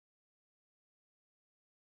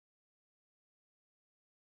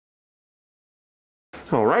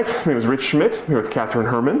All right, my name is Rich Schmidt. I'm here with Kathryn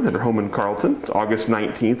Hermann at her home in Carlton. It's August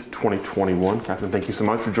 19th, 2021. Kathryn, thank you so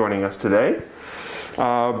much for joining us today.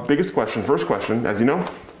 First question, as you know,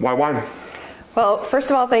 why wine? Well, first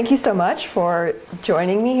of all, thank you so much for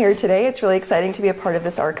joining me here today. It's really exciting to be a part of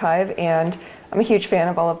this archive, and I'm a huge fan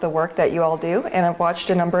of all of the work that you all do, and I've watched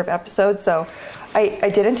a number of episodes, so I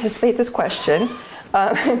did anticipate this question.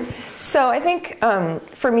 So I think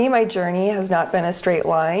for me, my journey has not been a straight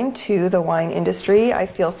line to the wine industry. I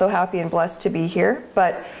feel so happy and blessed to be here,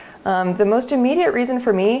 but the most immediate reason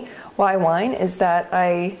for me why wine is that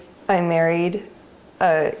I married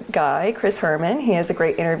a guy, Chris Hermann. He has a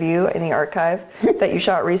great interview in the archive that you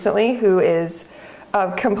shot recently, who is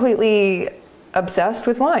completely obsessed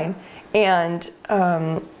with wine. And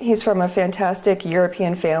he's from a fantastic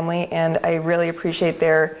European family, and I really appreciate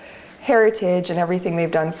their heritage and everything they've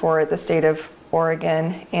done for the state of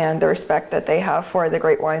Oregon and the respect that they have for the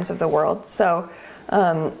great wines of the world. So,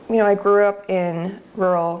 I grew up in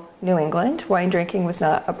rural New England. Wine drinking was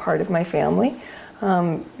not a part of my family,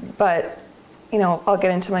 but I'll get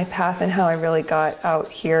into my path and how I really got out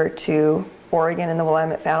here to Oregon in the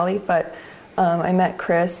Willamette Valley. But I met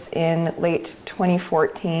Chris in late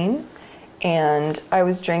 2014. And I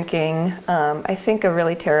was drinking, I think, a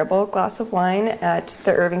really terrible glass of wine at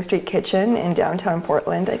the Irving Street Kitchen in downtown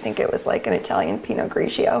Portland. I think it was like an Italian Pinot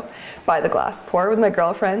Grigio by the glass pour with my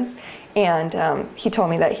girlfriends. And he told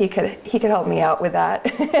me that he could help me out with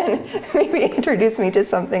that and maybe introduce me to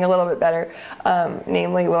something a little bit better,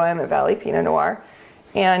 namely Willamette Valley Pinot Noir.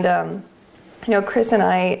 And Chris and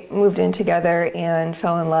I moved in together and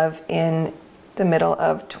fell in love in the middle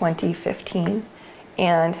of 2015.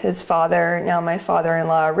 And his father, now my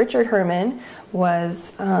father-in-law, Richard Hermann,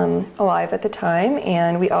 was alive at the time,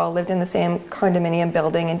 and we all lived in the same condominium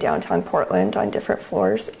building in downtown Portland on different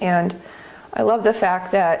floors. And I love the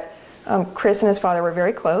fact that Chris and his father were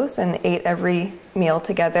very close and ate every meal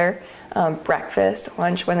together, breakfast,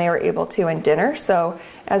 lunch when they were able to, and dinner. So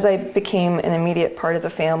as I became an immediate part of the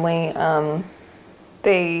family,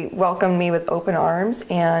 they welcomed me with open arms,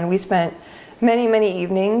 and we spent many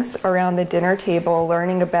evenings around the dinner table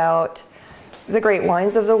learning about the great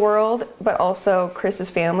wines of the world, but also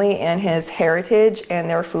Chris's family and his heritage and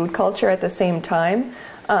their food culture at the same time.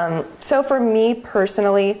 So for me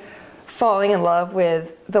personally, falling in love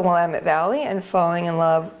with the Willamette Valley and falling in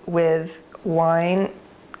love with wine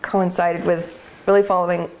coincided with really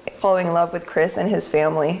falling in love with Chris and his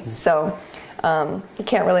family. So you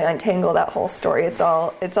can't really untangle that whole story. It's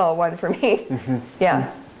all one for me.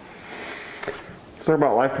 Yeah. Let's talk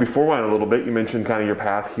about life before wine a little bit. You mentioned kind of your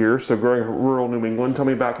path here. So growing up in rural New England, tell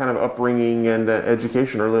me about kind of upbringing and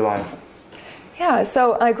education, early life. Yeah,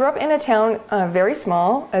 so I grew up in a town very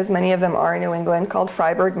small, as many of them are in New England, called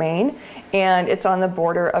Fryeburg, Maine. And it's on the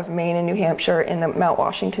border of Maine and New Hampshire in the Mount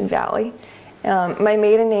Washington Valley. My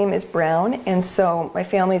maiden name is Brown, and so my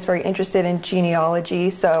family is very interested in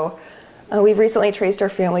genealogy. So we've recently traced our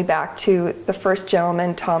family back to the first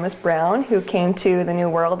gentleman, Thomas Brown, who came to the New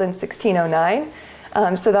World in 1609.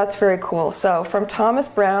 So that's very cool. So from Thomas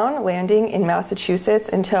Brown landing in Massachusetts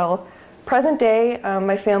until present day,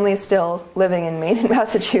 my family is still living in Maine and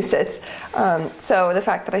Massachusetts. So the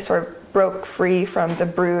fact that I sort of broke free from the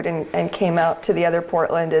brood and came out to the other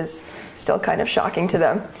Portland is still kind of shocking to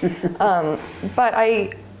them. But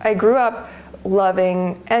I grew up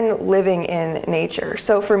loving and living in nature.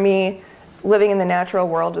 So for me, living in the natural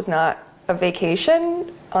world was not a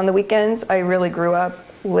vacation on the weekends. I really grew up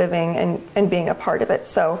living and being a part of it.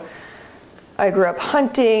 So I grew up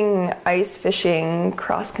hunting, ice fishing,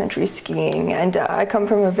 cross-country skiing, and I come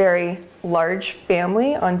from a very large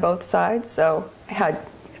family on both sides. So I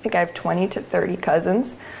think I have 20 to 30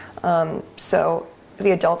 cousins. So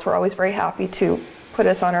the adults were always very happy to put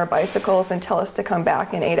us on our bicycles and tell us to come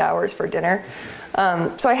back in 8 hours for dinner.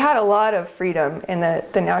 So I had a lot of freedom in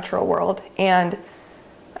the natural world. And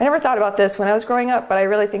I never thought about this when I was growing up, but I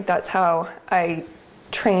really think that's how I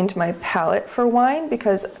trained my palate for wine,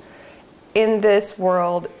 because in this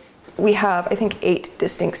world we have, I think, 8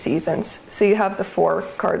 distinct seasons. So you have the 4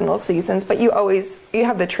 cardinal seasons, but you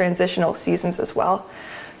have the transitional seasons as well.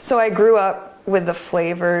 So I grew up with the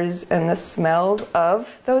flavors and the smells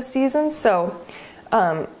of those seasons. So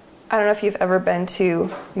I don't know if you've ever been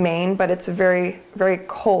to Maine, but it's a very, very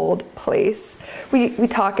cold place. We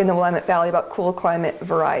talk in the Willamette Valley about cool climate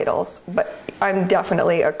varietals, but I'm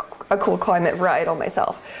definitely a cool climate varietal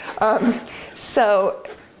myself. So,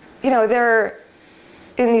 there,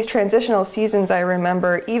 in these transitional seasons, I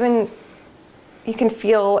remember even you can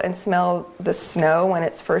feel and smell the snow when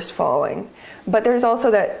it's first falling. But there's also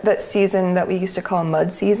that season that we used to call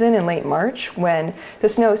mud season in late March, when the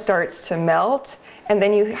snow starts to melt And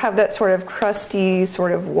then you have that sort of crusty,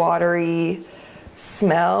 sort of watery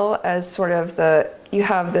smell as sort of you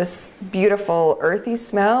have this beautiful earthy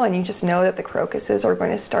smell, and you just know that the crocuses are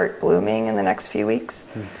going to start blooming in the next few weeks.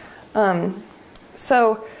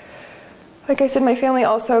 So, like I said, my family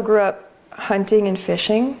also grew up hunting and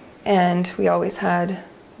fishing, and we always had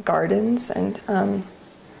gardens. And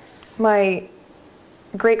my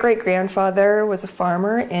great-great-grandfather was a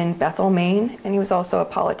farmer in Bethel, Maine, and he was also a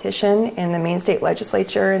politician in the Maine State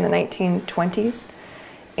Legislature in the 1920s.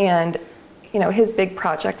 And you know, his big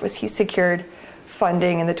project was he secured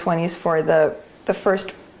funding in the 20s for the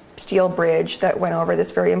first steel bridge that went over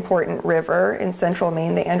this very important river in central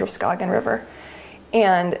Maine, the Androscoggin River.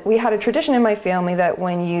 And we had a tradition in my family that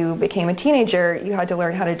when you became a teenager, you had to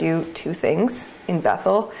learn how to do two things in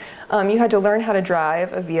Bethel. You had to learn how to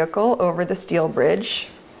drive a vehicle over the steel bridge,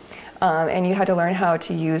 and you had to learn how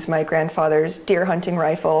to use my grandfather's deer hunting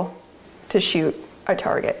rifle to shoot a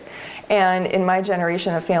target. And in my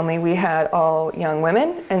generation of family, we had all young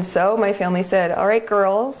women, and so my family said, all right,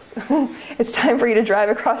 girls, it's time for you to drive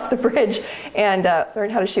across the bridge and learn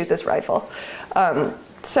how to shoot this rifle.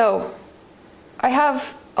 So I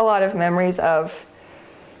have a lot of memories of,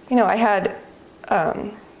 you know, I had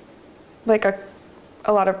like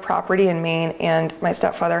a lot of property in Maine, and my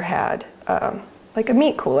stepfather had like a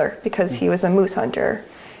meat cooler because he was a moose hunter.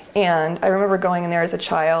 And I remember going in there as a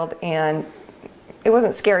child, and it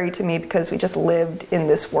wasn't scary to me because we just lived in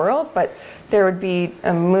this world, but there would be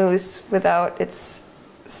a moose without its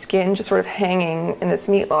skin just sort of hanging in this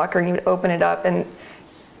meat locker, and you would open it up, and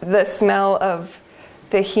the smell of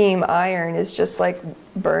the heme iron is just like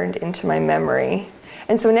burned into my memory.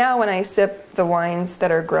 And so now when I sip the wines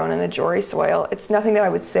that are grown in the Jory soil, it's nothing that I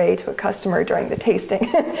would say to a customer during the tasting.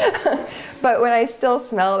 But when I still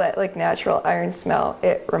smell that like natural iron smell,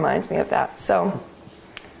 it reminds me of that. So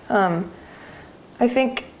I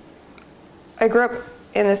think I grew up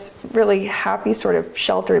in this really happy sort of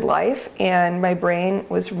sheltered life, and my brain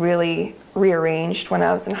was really rearranged when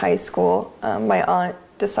I was in high school. My aunt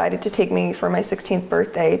decided to take me for my 16th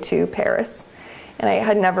birthday to Paris, and I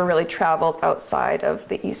had never really traveled outside of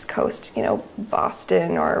the East Coast, you know,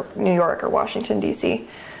 Boston or New York or Washington, D.C.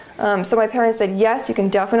 So my parents said, yes, you can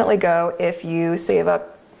definitely go if you save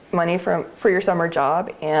up money for your summer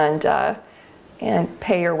job and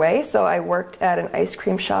pay your way. So I worked at an ice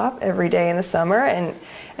cream shop every day in the summer and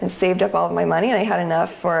saved up all of my money, and I had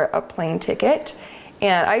enough for a plane ticket.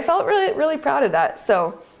 And I felt really, really proud of that.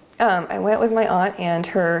 So I went with my aunt and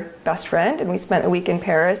her best friend, and we spent a week in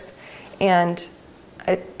Paris. And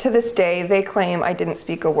to this day, they claim I didn't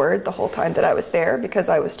speak a word the whole time that I was there because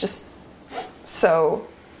I was just so,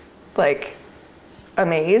 like,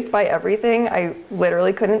 amazed by everything. I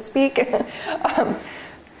literally couldn't speak.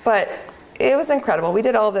 But it was incredible. We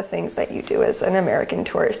did all the things that you do as an American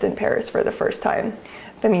tourist in Paris for the first time.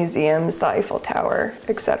 The museums, the Eiffel Tower,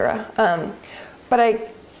 etc. But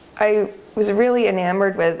I was really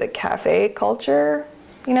enamored with the cafe culture,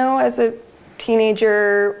 you know, as a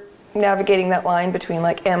teenager, navigating that line between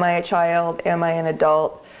like, am I a child, am I an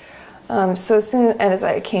adult? So as soon as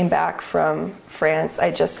I came back from France,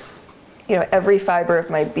 I just, you know, every fiber of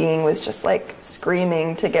my being was just like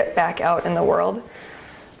screaming to get back out in the world.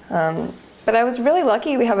 But I was really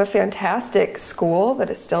lucky. We have a fantastic school that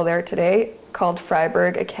is still there today called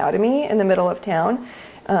Freiburg Academy in the middle of town.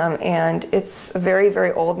 And it's a very,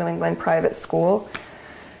 very old New England private school.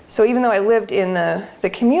 So even though I lived in the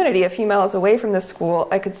community a few miles away from the school,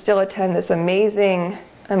 I could still attend this amazing,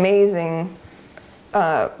 amazing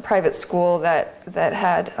private school that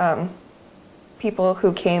had people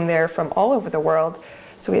who came there from all over the world.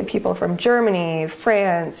 So we had people from Germany,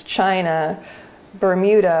 France, China,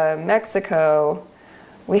 Bermuda, Mexico.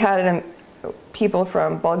 We had people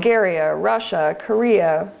from Bulgaria, Russia,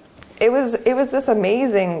 Korea. It was this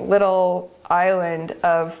amazing little island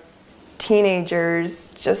of teenagers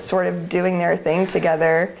just sort of doing their thing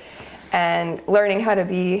together and learning how to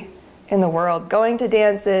be in the world, going to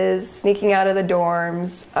dances, sneaking out of the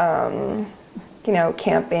dorms, you know,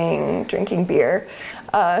 camping, drinking beer.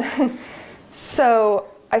 So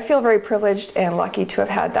I feel very privileged and lucky to have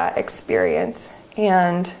had that experience.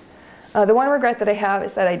 And the one regret that I have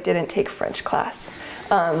is that I didn't take French class.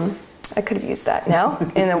 I could have used that now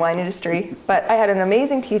in the wine industry. But I had an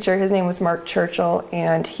amazing teacher. His name was Mark Churchill,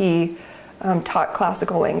 and he taught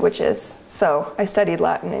classical languages. So I studied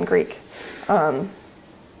Latin and Greek.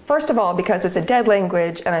 First of all, because it's a dead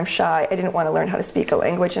language and I'm shy, I didn't want to learn how to speak a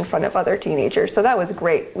language in front of other teenagers. So that was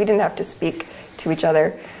great. We didn't have to speak to each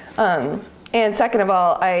other. And second of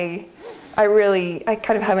all, I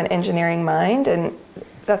kind of have an engineering mind, and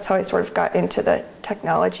that's how I sort of got into the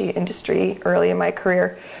technology industry early in my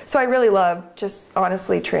career. So I really loved just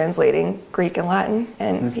honestly translating Greek and Latin,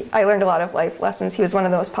 and I learned a lot of life lessons. He was one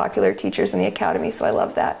of the most popular teachers in the academy, so I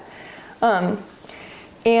loved that.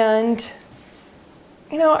 And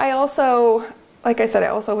you know, I also, like I said, I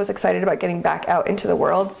also was excited about getting back out into the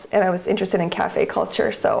world, and I was interested in cafe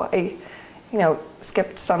culture, so I, you know,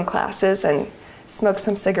 skipped some classes and smoked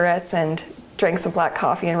some cigarettes and drank some black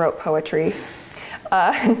coffee and wrote poetry,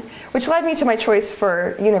 which led me to my choice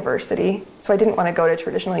for university. So I didn't want to go to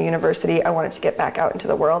traditional university. I wanted to get back out into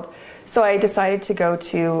the world. So I decided to go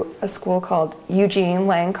to a school called Eugene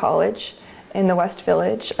Lang College in the West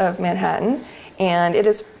Village of Manhattan. And it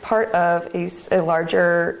is part of a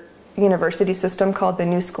larger university system called the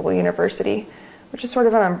New School University, which is sort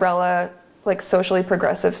of an umbrella, like socially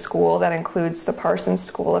progressive school that includes the Parsons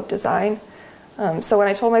School of Design. So when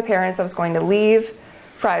I told my parents I was going to leave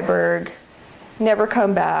Freiburg, never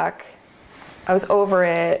come back, I was over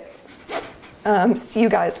it, see you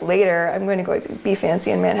guys later, I'm going to go be fancy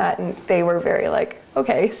in Manhattan, they were very like,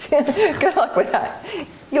 okay, good luck with that.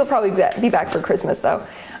 You'll probably be back for Christmas though.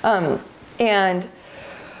 And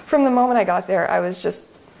from the moment I got there, I was just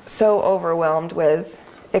so overwhelmed with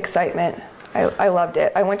excitement. I loved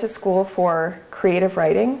it. I went to school for creative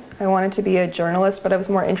writing. I wanted to be a journalist, but I was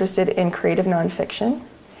more interested in creative nonfiction.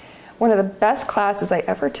 One of the best classes I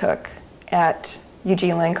ever took at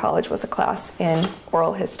Eugene Lang College was a class in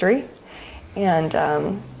oral history. And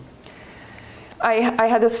I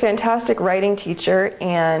had this fantastic writing teacher,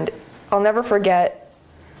 and I'll never forget,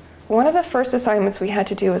 one of the first assignments we had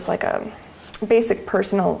to do was like a basic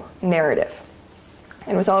personal narrative.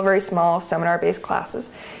 And it was all very small, seminar-based classes.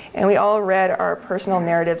 And we all read our personal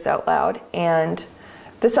narratives out loud, and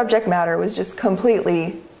the subject matter was just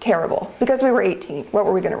completely terrible because we were 18. What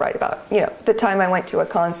were we going to write about? You know, the time I went to a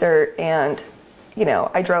concert and, you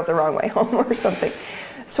know, I drove the wrong way home or something.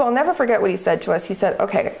 So I'll never forget what he said to us. He said,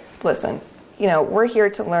 okay, listen, you know, we're here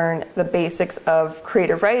to learn the basics of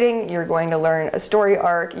creative writing. You're going to learn a story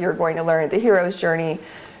arc. You're going to learn the hero's journey.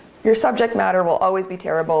 Your subject matter will always be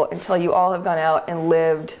terrible until you all have gone out and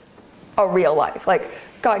lived a real life. Like,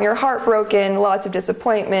 gotten your heart broken, lots of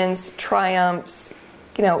disappointments, triumphs,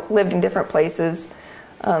 you know, lived in different places.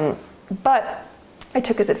 But I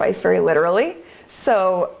took his advice very literally.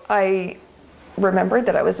 So I remembered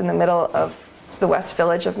that I was in the middle of the West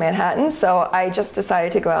Village of Manhattan. So I just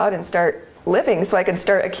decided to go out and start living so I could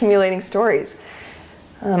start accumulating stories.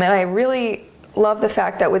 And I really love the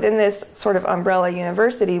fact that within this sort of umbrella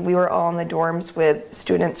university, we were all in the dorms with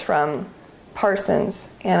students from Parsons,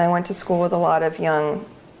 and I went to school with a lot of young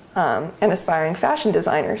and aspiring fashion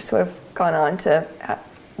designers who have gone on to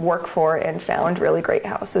work for and found really great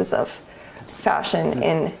houses of fashion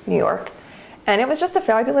in New York. And it was just a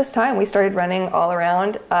fabulous time. We started running all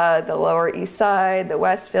around the Lower East Side, the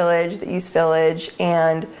West Village, the East Village,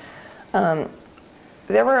 and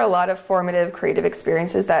there were a lot of formative creative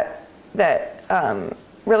experiences that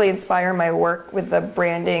really inspire my work with the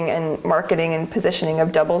branding and marketing and positioning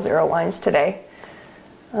of 00 wines today.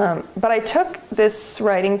 But I took this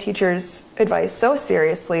writing teacher's advice so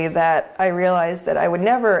seriously that I realized that I would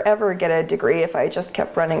never ever get a degree if I just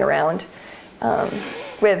kept running around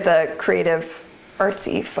with the creative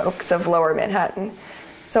artsy folks of Lower Manhattan.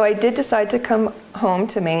 So I did decide to come home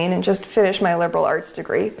to Maine and just finish my liberal arts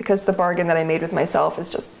degree, because the bargain that I made with myself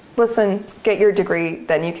is just, listen, get your degree,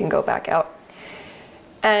 then you can go back out.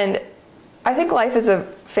 And I think life is a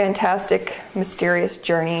fantastic, mysterious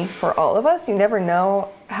journey for all of us. You never know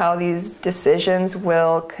how these decisions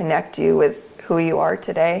will connect you with who you are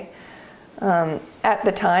today. At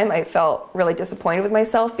the time, I felt really disappointed with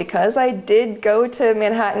myself because I did go to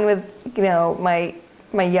Manhattan with, you know,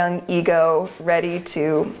 my young ego ready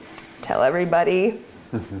to tell everybody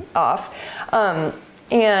off.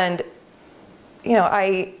 And, you know,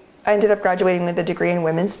 I ended up graduating with a degree in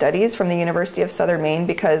women's studies from the University of Southern Maine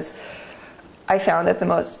because I found that the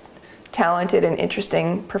most talented and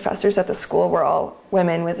interesting professors at the school were all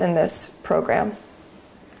women within this program.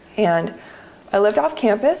 And I lived off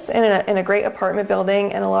campus in a great apartment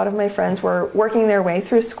building, and a lot of my friends were working their way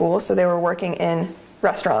through school, so they were working in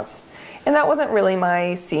restaurants. And that wasn't really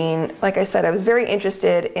my scene. Like I said, I was very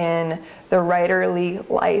interested in the writerly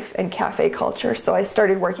life and cafe culture. So I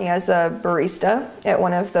started working as a barista at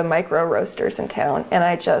one of the micro roasters in town, and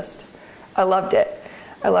I loved it.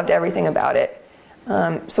 I loved everything about it.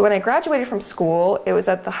 So when I graduated from school, it was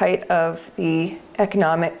at the height of the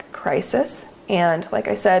economic crisis. And like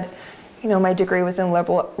I said, you know, my degree was in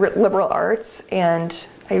liberal arts, and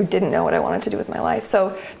I didn't know what I wanted to do with my life.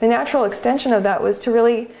 So the natural extension of that was to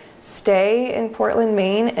really stay in Portland,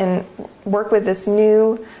 Maine, and work with this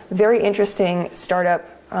new, very interesting startup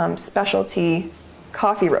specialty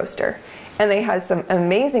coffee roaster. And they had some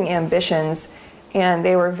amazing ambitions, and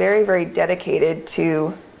they were very, very dedicated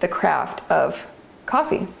to the craft of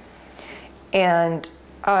coffee. And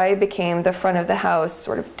I became the front of the house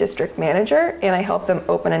sort of district manager, and I helped them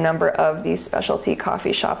open a number of these specialty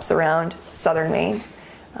coffee shops around southern Maine.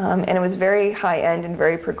 And it was very high-end and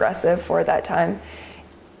very progressive for that time.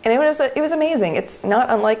 And it was amazing. It's not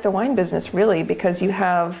unlike the wine business, really, because you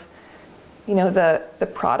have, you know, the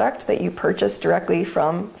product that you purchase directly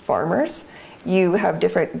from farmers. You have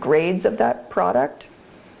different grades of that product.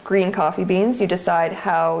 Green coffee beans, you decide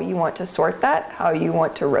how you want to sort that, how you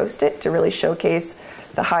want to roast it to really showcase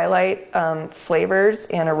the highlight flavors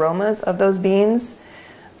and aromas of those beans.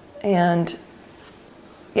 And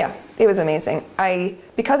yeah, it was amazing.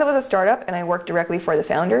 Because it was a startup and I worked directly for the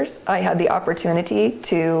founders, I had the opportunity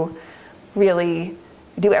to really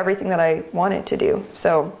do everything that I wanted to do.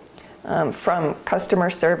 So from customer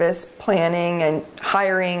service, planning and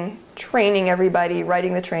hiring, training everybody,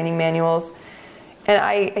 writing the training manuals. And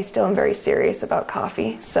I still am very serious about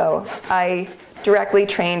coffee. So I directly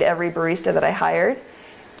trained every barista that I hired.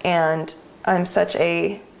 And I'm such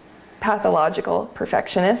a pathological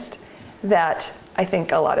perfectionist that I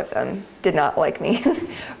think a lot of them did not like me.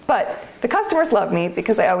 But the customers loved me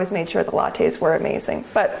because I always made sure the lattes were amazing.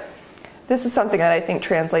 But this is something that I think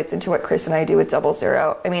translates into what Chris and I do with Double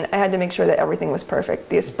Zero. I mean, I had to make sure that everything was perfect.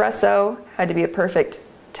 The espresso had to be a perfect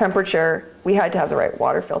temperature. We had to have the right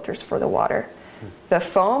water filters for the water. The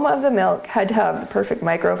foam of the milk had to have the perfect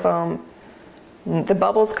microfoam. The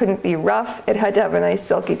bubbles couldn't be rough. It had to have a nice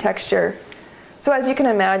silky texture. So as you can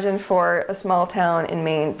imagine, for a small town in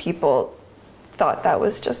Maine, people thought that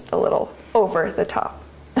was just a little over the top.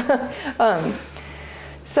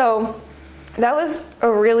 So that was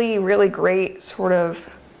a really, really great sort of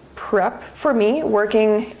prep for me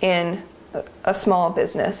working in a small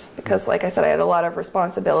business because, like I said, I had a lot of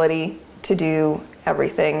responsibility to do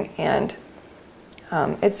everything, and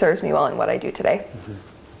it serves me well in what I do today.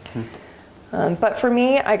 But for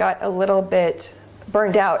me, I got a little bit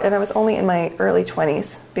burned out, and I was only in my early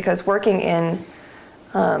 20s because working in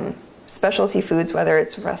specialty foods, whether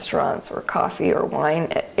it's restaurants or coffee or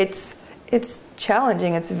wine, it's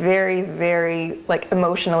challenging. It's very, very like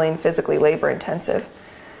emotionally and physically labor intensive.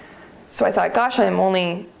 So I thought, gosh, I'm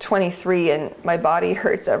only 23 and my body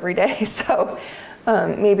hurts every day. So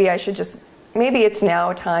maybe it's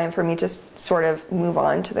now time for me to sort of move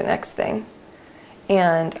on to the next thing.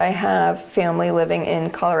 And I have family living in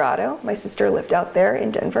Colorado. My sister lived out there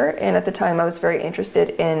in Denver. And at the time I was very interested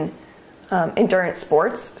in endurance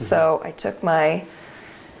sports. So I took my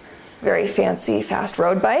very fancy fast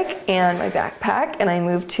road bike and my backpack, and I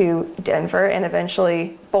moved to Denver and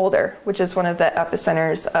eventually Boulder, which is one of the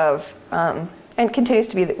epicenters of, and continues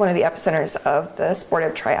to be one of the epicenters of the sport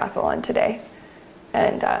of triathlon today.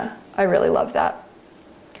 And I really love that.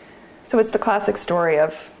 So it's the classic story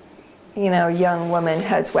of, you know, young woman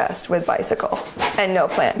heads west with bicycle and no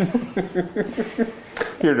plan.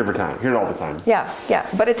 Hear it every time. Hear it all the time. Yeah.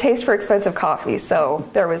 But it tastes for expensive coffee, so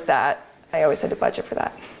there was that. I always had to budget for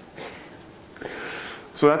that.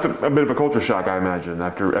 So that's a bit of a culture shock, I imagine,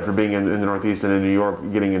 after being in the Northeast and in New York,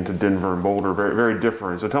 getting into Denver and Boulder, very, very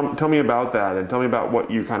different. So tell me about that, and tell me about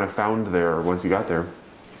what you kind of found there once you got there.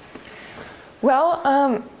 Well,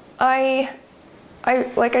 I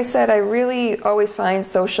like I said, I really always find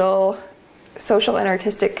social and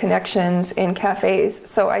artistic connections in cafes.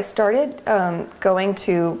 So I started going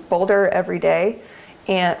to Boulder every day,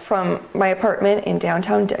 and from my apartment in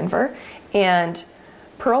downtown Denver, and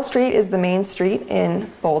Pearl Street is the main street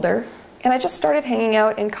in Boulder, and I just started hanging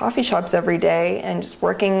out in coffee shops every day and just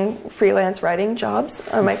working freelance writing jobs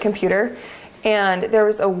on my computer. And there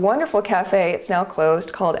was a wonderful cafe, it's now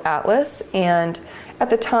closed, called Atlas, and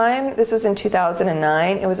at the time, this was in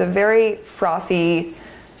 2009, it was a very frothy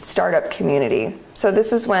startup community. So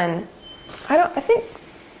this is when, I think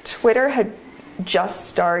Twitter had just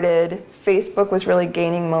started, Facebook was really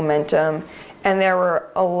gaining momentum, and there were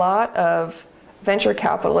a lot of venture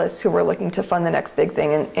capitalists who were looking to fund the next big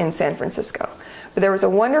thing in San Francisco. But there was a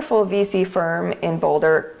wonderful VC firm in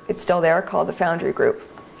Boulder, it's still there, called the Foundry Group.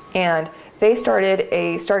 And they started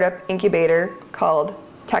a startup incubator called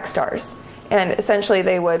Techstars. And essentially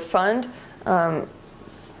they would fund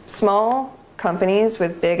small companies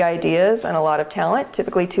with big ideas and a lot of talent,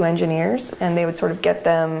 typically 2 engineers, and they would sort of get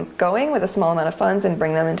them going with a small amount of funds and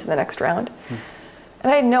bring them into the next round.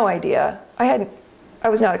 And I had no idea. I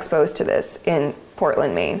was not exposed to this in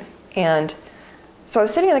Portland, Maine. And so I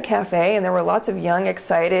was sitting in the cafe and there were lots of young,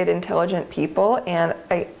 excited, intelligent people, and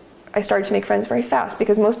I I started to make friends very fast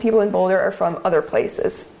because most people in Boulder are from other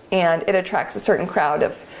places, and it attracts a certain crowd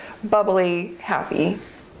of bubbly, happy,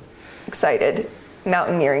 excited,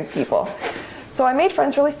 mountaineering people. So I made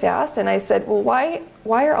friends really fast, and I said, well,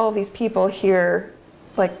 why are all these people here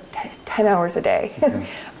like 10 hours a day?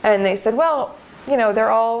 Mm-hmm. And they said, well, you know,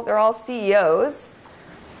 they're all CEOs,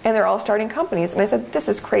 and they're all starting companies. And I said, this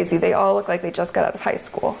is crazy. They all look like they just got out of high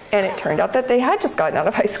school. And it turned out that they had just gotten out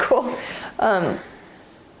of high school. And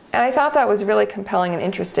I thought that was really compelling and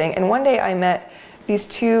interesting. And one day I met these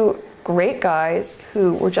two great guys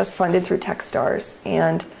who were just funded through Techstars.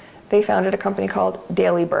 And they founded a company called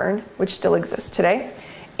Daily Burn, which still exists today.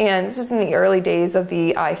 And this is in the early days of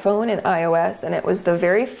the iPhone and iOS. And it was the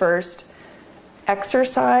very first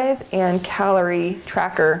exercise and calorie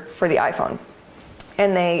tracker for the iPhone.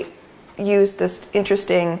 And they used this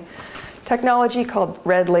interesting technology called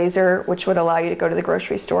red laser, which would allow you to go to the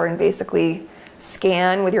grocery store and basically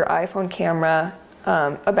scan with your iPhone camera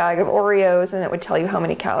a bag of Oreos, and it would tell you how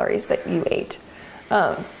many calories that you ate.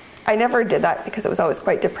 I never did that because it was always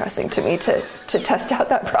quite depressing to me to test out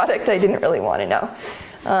that product. I didn't really want to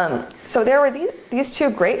know. So there were these two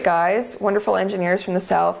great guys, wonderful engineers from the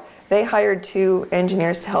South. They hired two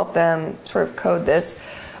engineers to help them sort of code this.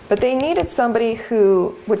 But they needed somebody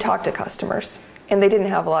who would talk to customers, and they didn't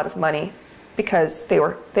have a lot of money because they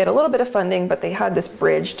had a little bit of funding, but they had this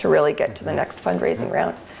bridge to really get to the next fundraising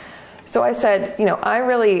round. So I said, you know,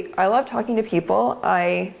 I love talking to people.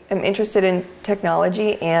 I am interested in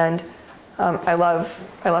technology, and I love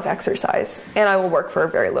exercise, and I will work for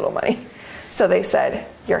very little money. So they said,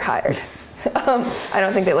 you're hired. I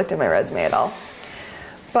don't think they looked at my resume at all.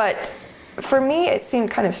 But for me, it seemed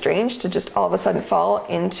kind of strange to just all of a sudden fall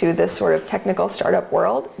into this sort of technical startup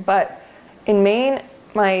world. But in Maine,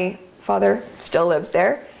 my father still lives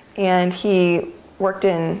there, and he worked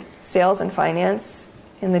in sales and finance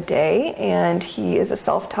in the day, and he is a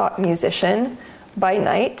self-taught musician by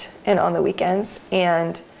night and on the weekends.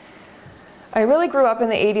 And I really grew up in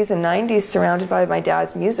the 80s and 90s surrounded by my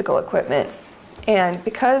dad's musical equipment. And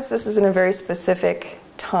because this is in a very specific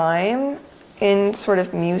time in sort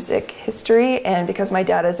of music history, and because my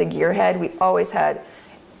dad is a gearhead, we always had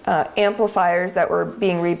amplifiers that were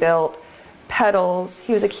being rebuilt, pedals.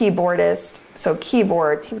 He was a keyboardist, so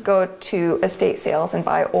keyboards. He would go to estate sales and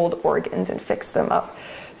buy old organs and fix them up.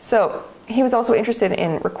 So he was also interested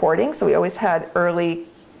in recording, so we always had early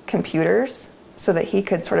computers so that he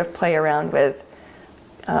could sort of play around with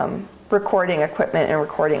recording equipment and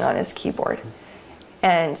recording on his keyboard.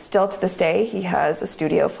 And still to this day, he has a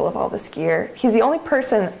studio full of all this gear. He's the only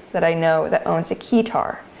person that I know that owns a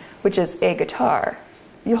keytar, which is a guitar.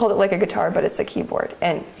 You hold it like a guitar, but it's a keyboard,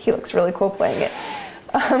 and he looks really cool playing it.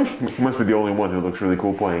 He must be the only one who looks really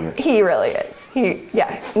cool playing it. He really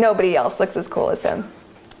is. Nobody else looks as cool as him.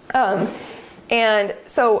 And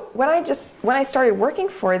so when I started working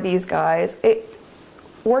for these guys,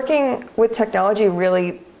 working with technology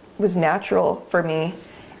really was natural for me.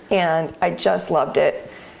 And I just loved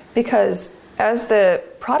it because as the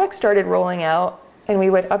product started rolling out and we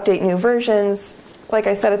would update new versions, like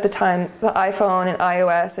I said at the time, the iPhone and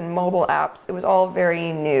iOS and mobile apps, it was all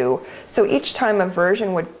very new. So each time a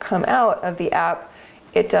version would come out of the app,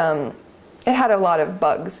 it had a lot of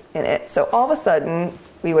bugs in it. So all of a sudden,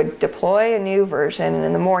 we would deploy a new version, and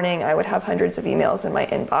in the morning, I would have hundreds of emails in my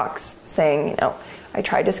inbox saying, you know, I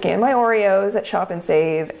tried to scan my Oreos at Shop and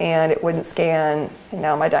Save, and it wouldn't scan, and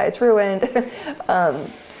now my diet's ruined.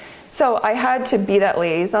 So I had to be that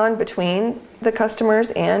liaison between the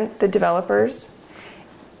customers and the developers,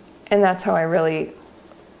 and that's how I really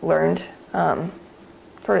learned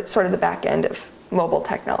sort of the back end of mobile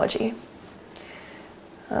technology.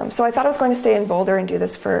 So I thought I was going to stay in Boulder and do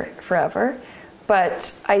this for forever,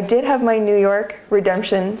 but I did have my New York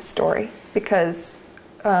redemption story because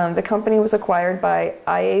the company was acquired by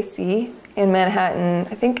IAC in Manhattan,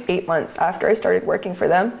 I think 8 months after I started working for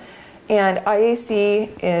them. And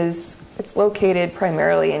IAC it's located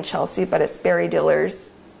primarily in Chelsea, but it's Barry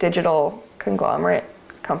Diller's digital conglomerate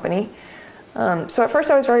company. So at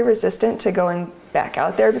first I was very resistant to going back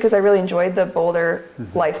out there because I really enjoyed the Boulder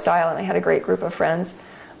lifestyle and I had a great group of friends.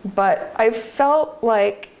 But I felt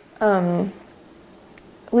like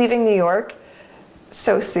leaving New York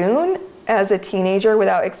so soon as a teenager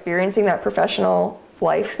without experiencing that professional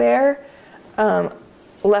life there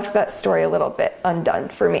left that story a little bit undone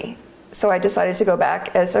for me. So I decided to go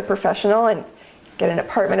back as a professional and get an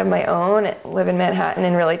apartment of my own, and live in Manhattan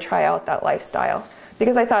and really try out that lifestyle.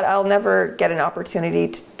 Because I thought I'll never get an opportunity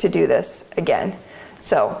to do this again.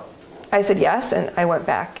 So I said yes, and I went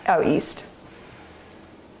back out east.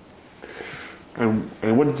 And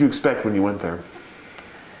what did you expect when you went there?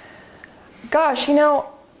 Gosh, you know,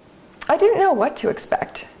 I didn't know what to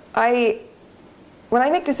expect. When I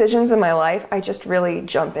make decisions in my life, I just really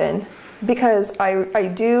jump in because I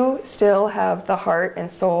do still have the heart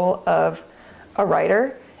and soul of a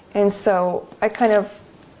writer. And so I kind of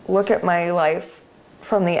look at my life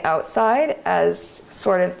from the outside as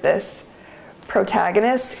sort of this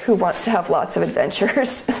protagonist who wants to have lots of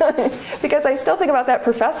adventures. Because I still think about that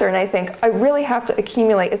professor and I think I really have to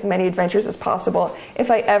accumulate as many adventures as possible if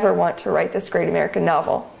I ever want to write this great American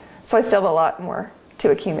novel. So I still have a lot more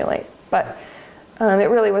to accumulate. But it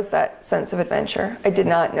really was that sense of adventure. I did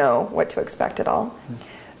not know what to expect at all.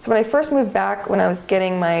 So when I first moved back, when I was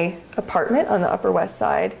getting my apartment on the Upper West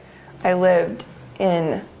Side, I lived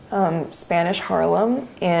in Spanish Harlem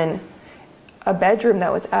in a bedroom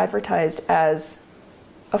that was advertised as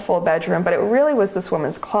a full bedroom, but it really was this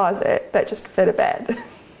woman's closet that just fit a bed.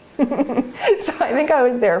 So I think I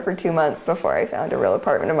was there for 2 months before I found a real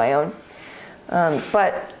apartment of my own.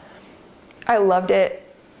 But I loved it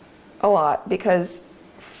a lot because,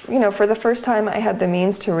 you know, for the first time I had the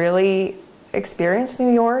means to really experience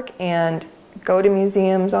New York and go to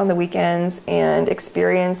museums on the weekends and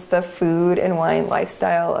experience the food and wine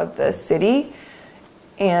lifestyle of the city.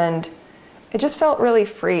 And it just felt really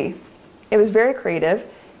free. It was very creative.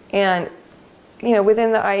 And, you know,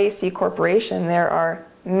 within the IAC Corporation, there are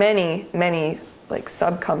many, many like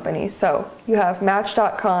sub-companies. So you have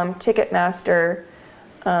Match.com, Ticketmaster,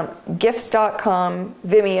 Gifts.com,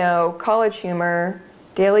 Vimeo, College Humor,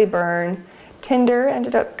 Daily Burn. Tinder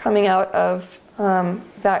ended up coming out of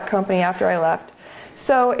that company after I left.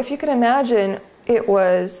 So if you can imagine, it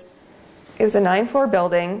was a 9-floor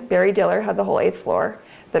building. Barry Diller had the whole 8th floor.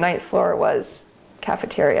 The 9th floor was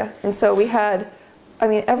cafeteria. And so we had, I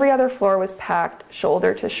mean, every other floor was packed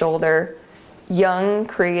shoulder to shoulder, young,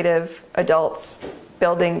 creative adults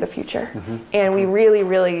building the future. Mm-hmm. And we really,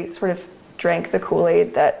 really sort of drank the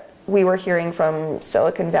Kool-Aid that we were hearing from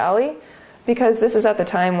Silicon Valley, because this is at the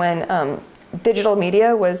time when digital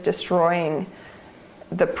media was destroying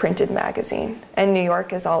the printed magazine. And New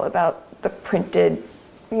York is all about the printed,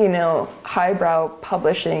 you know, highbrow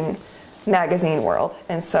publishing magazine world.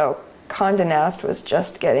 And so Condé Nast was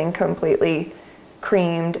just getting completely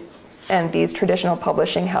creamed, and these traditional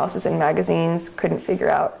publishing houses and magazines couldn't figure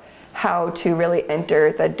out how to really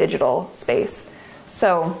enter the digital space.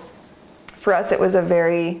 So for us, it was a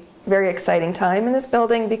very, very exciting time in this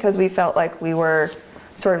building because we felt like we were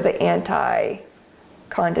sort of the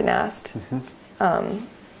anti-Condé Nast. Mm-hmm.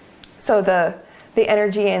 So the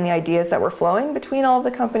energy and the ideas that were flowing between all of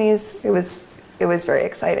the companies, it was very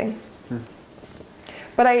exciting.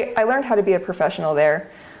 But I learned how to be a professional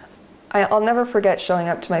there. I'll never forget showing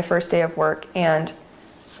up to my first day of work, and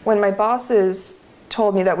when my bosses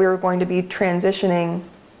told me that we were going to be transitioning,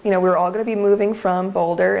 you know, we were all going to be moving from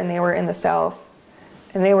Boulder, and they were in the South,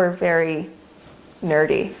 and they were very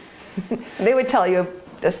nerdy. They would tell you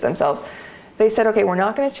this themselves. They said, okay, we're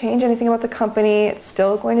not going to change anything about the company. It's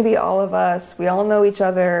still going to be all of us. We all know each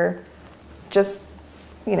other. Just,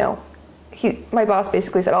 you know, my boss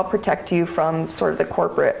basically said, I'll protect you from sort of the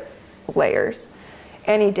corporate layers.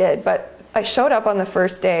 And he did. But I showed up on the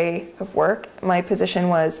first day of work. My position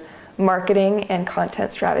was marketing and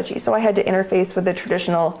content strategy. So I had to interface with the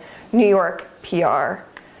traditional New York PR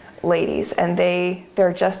ladies, and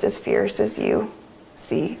they're just as fierce as you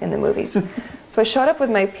see in the movies. So I showed up with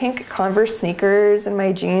my pink Converse sneakers and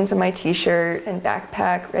my jeans and my t-shirt and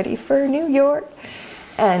backpack, ready for New York.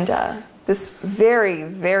 And this very,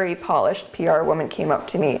 very polished PR woman came up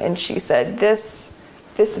to me and she said, this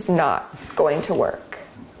is not going to work.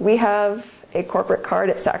 We have a corporate card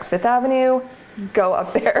at Saks Fifth Avenue. Go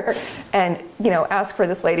up there and, you know, ask for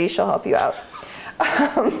this lady. She'll help you out.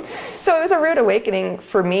 So it was a rude awakening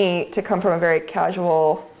for me to come from a very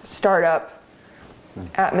casual startup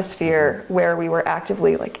atmosphere where we were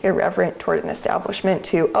actively like irreverent toward an establishment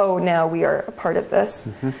to, oh, now we are a part of this.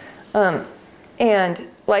 Mm-hmm. And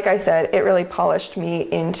like I said, it really polished me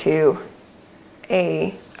into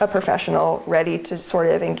a professional ready to sort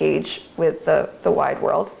of engage with the wide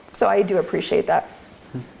world. So I do appreciate that.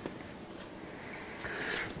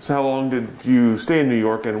 So how long did you stay in New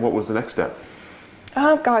York, and what was the next step?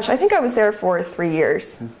 Oh gosh, I think I was there for 3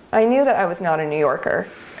 years. I knew that I was not a New Yorker.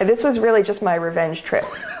 This was really just my revenge trip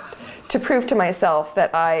to prove to myself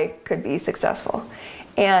that I could be successful.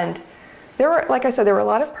 And there were, like I said, there were a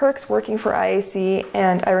lot of perks working for IAC,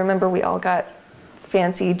 and I remember we all got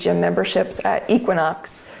fancy gym memberships at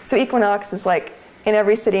Equinox. So Equinox is like, in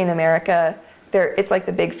every city in America, it's like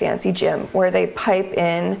the big fancy gym where they pipe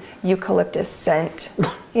in eucalyptus scent,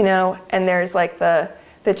 you know, and there's like the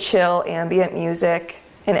chill ambient music,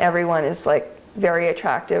 and everyone is like very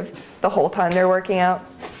attractive the whole time they're working out.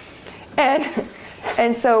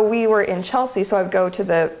 And so we were in Chelsea, so I'd go to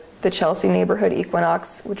the Chelsea neighborhood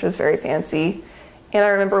Equinox, which was very fancy. And I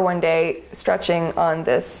remember one day stretching on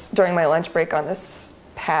this, during my lunch break, on this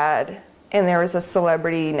pad, and there was a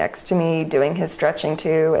celebrity next to me doing his stretching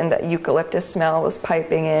too, and the eucalyptus smell was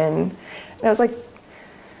piping in. And I was like,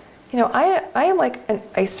 you know, I am like an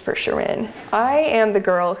ice fisherman. I am the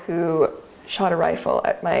girl who shot a rifle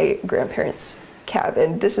at my grandparents'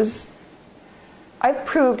 cabin. I've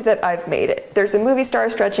proved that I've made it. There's a movie star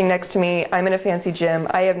stretching next to me. I'm in a fancy gym.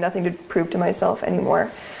 I have nothing to prove to myself anymore.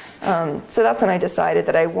 So that's when I decided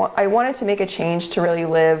that I wanted to make a change to really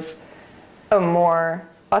live a more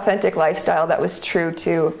authentic lifestyle that was true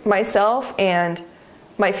to myself and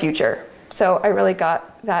my future. So I really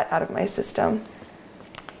got that out of my system.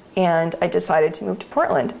 And I decided to move to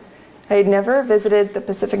Portland. I had never visited the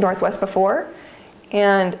Pacific Northwest before,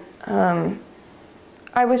 and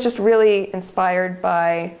I was just really inspired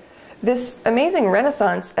by this amazing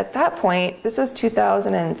renaissance at that point. This was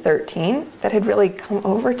 2013, that had really come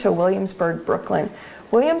over to Williamsburg, Brooklyn.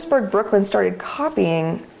 Williamsburg, Brooklyn started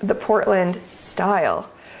copying the Portland style.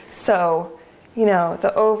 So, you know,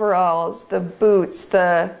 the overalls, the boots,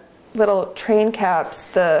 the little train caps,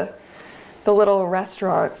 the little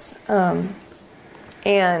restaurants.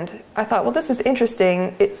 And I thought, well, this is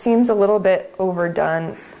interesting. It seems a little bit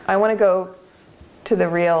overdone. I want to go to the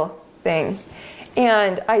real thing.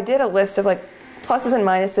 And I did a list of like pluses and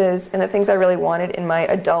minuses and the things I really wanted in my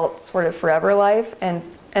adult sort of forever life, and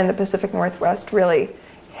the Pacific Northwest really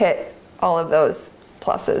hit all of those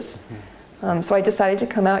pluses. So I decided to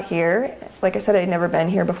come out here. Like I said, I'd never been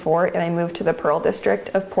here before, and I moved to the Pearl District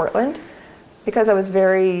of Portland because I was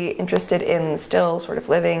very interested in still sort of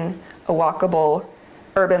living a walkable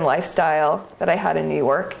urban lifestyle that I had in New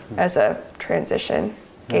York as a transition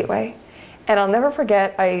gateway. And I'll never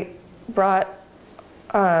forget, I brought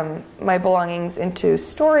my belongings into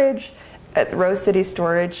storage at the Rose City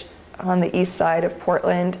Storage on the east side of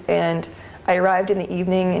Portland, and I arrived in the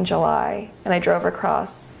evening in July, and I drove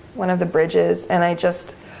across one of the bridges, and I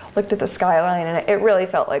just looked at the skyline, and it really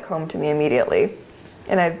felt like home to me immediately,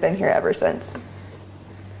 and I've been here ever since.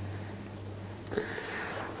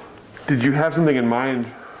 Did you have something in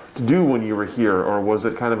mind to do when you were here, or was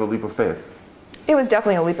it kind of a leap of faith? It was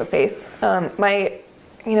definitely a leap of faith. My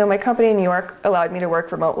company in New York allowed me to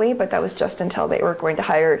work remotely, but that was just until they were going to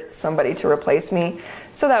hire somebody to replace me.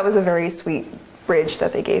 So that was a very sweet bridge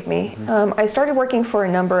that they gave me. I started working for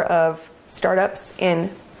a number of startups in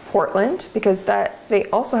Portland because they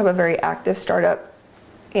also have a very active startup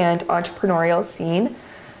and entrepreneurial scene.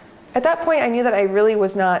 At that point, I knew that I really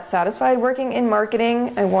was not satisfied working in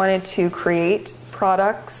marketing. I wanted to create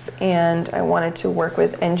products, and I wanted to work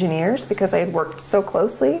with engineers because I had worked so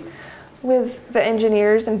closely with the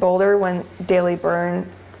engineers in Boulder when Daily Burn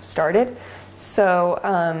started. So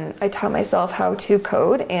I taught myself how to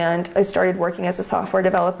code, and I started working as a software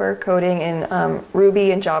developer, coding in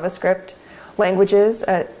Ruby and JavaScript languages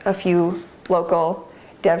at a few local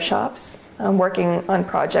dev shops, working on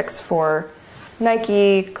projects for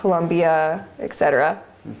Nike, Columbia, etc.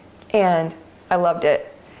 And I loved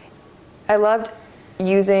it. I loved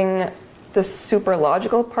using the super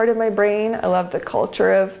logical part of my brain. I loved the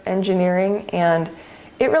culture of engineering, and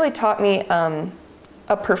it really taught me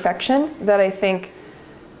a perfection that I think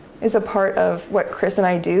is a part of what Chris and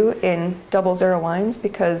I do in 00 Wines,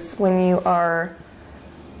 because when you are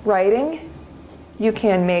writing, you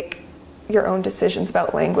can make your own decisions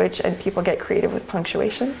about language, and people get creative with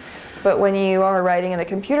punctuation. But when you are writing in a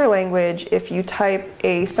computer language, if you type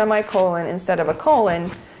a semicolon instead of a colon,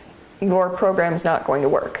 your program's not going to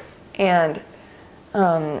work. And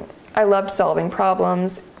I loved solving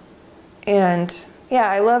problems, and yeah,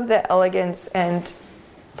 I love the elegance and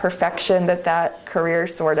perfection that career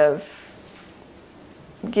sort of,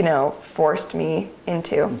 forced me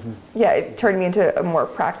into. Yeah, it turned me into a more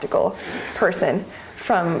practical person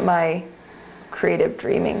from my creative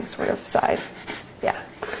dreaming sort of side. Yeah.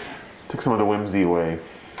 Took some of the whimsy away.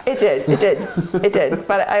 It did.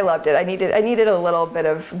 But I loved it. I needed a little bit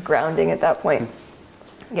of grounding at that point.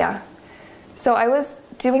 Yeah. So I was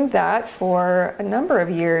doing that for a number of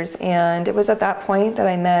years, and it was at that point that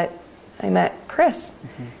I met Chris.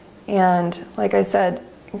 And like I said,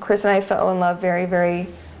 Chris and I fell in love very, very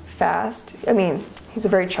fast. I mean, he's a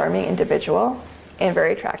very charming individual and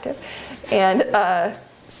very attractive. And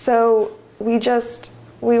so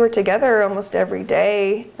we were together almost every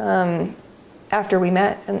day after we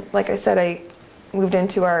met. And like I said, I moved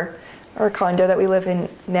into our condo that we live in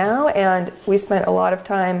now, and we spent a lot of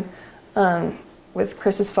time with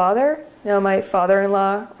Chris's father, my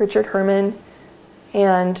father-in-law, Richard Hermann,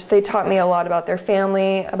 And they taught me a lot about their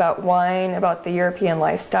family, about wine, about the European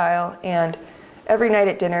lifestyle. And every night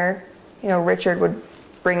at dinner, Richard would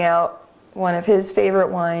bring out one of his favorite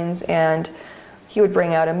wines, and he would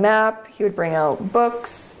bring out a map, he would bring out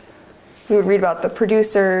books, we would read about the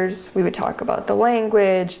producers, we would talk about the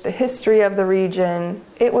language, the history of the region.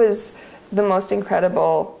 It was the most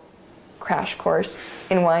incredible crash course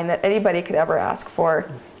in wine that anybody could ever ask for.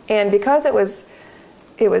 And because it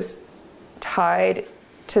was tied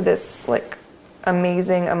to this like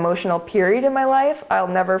amazing emotional period in my life, I'll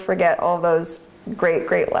never forget all those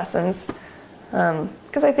great lessons.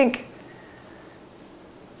 Because I think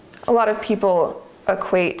a lot of people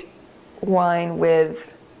equate wine with,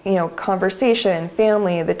 conversation,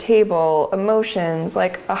 family, the table, emotions,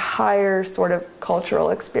 like a higher sort of cultural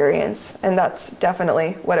experience. And that's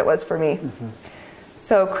definitely what it was for me. Mm-hmm.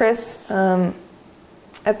 So Chris,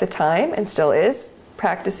 at the time, and still is,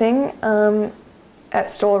 practicing at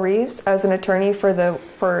Stoll Reeves as an attorney for the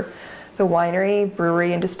winery,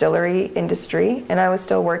 brewery, and distillery industry. And I was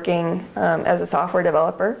still working as a software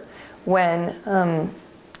developer when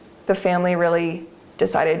the family really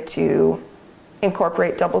decided to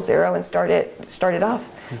incorporate 00 and start it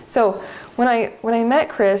off. So when I met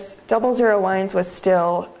Chris, 00 Wines was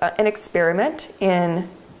still an experiment in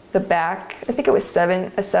the back. I think it was a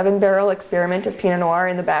 7-barrel experiment of Pinot Noir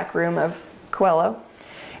in the back room of Coelho.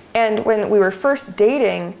 And when we were first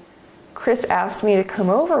dating, Chris asked me to come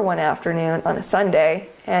over one afternoon on a Sunday,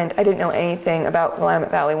 and I didn't know anything about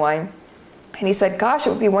Willamette Valley wine. And he said, "Gosh, it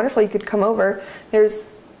would be wonderful, you could come over.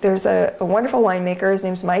 There's a wonderful winemaker, his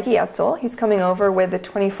name's Mikey Etzel. He's coming over with the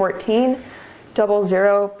 2014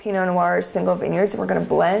 00 Pinot Noir single vineyards, and we're going to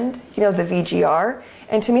blend, the VGR."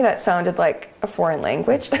 And to me, that sounded like a foreign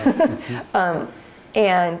language.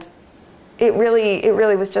 And it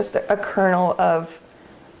really was just a kernel of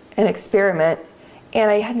an experiment,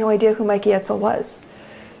 and I had no idea who Mikey Etzel was.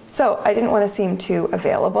 So I didn't want to seem too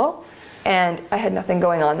available, and I had nothing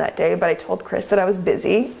going on that day, but I told Chris that I was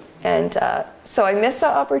busy, and so I missed the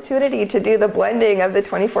opportunity to do the blending of the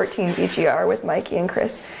 2014 VGR with Mikey and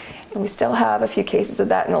Chris, and we still have a few cases of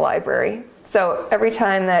that in the library. So every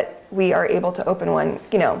time that we are able to open one,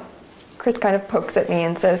 Chris kind of pokes at me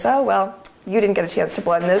and says, "Oh, well, you didn't get a chance to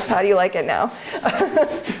blend this. How do you like it now?"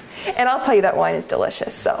 And I'll tell you, that wine is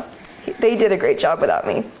delicious. So they did a great job without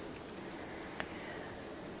me.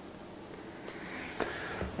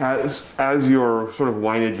 As your sort of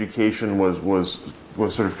wine education was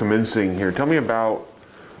sort of commencing here, tell me about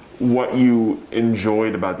what you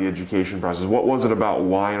enjoyed about the education process. What was it about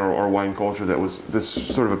wine or wine culture that this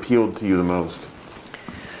sort of appealed to you the most?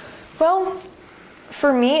 Well,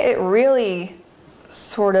 for me, it really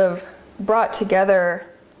sort of brought together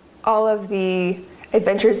all of the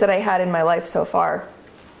adventures that I had in my life so far.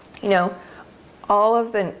 All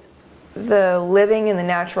of the living in the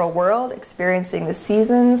natural world, experiencing the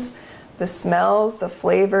seasons, the smells, the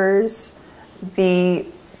flavors, the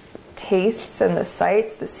tastes and the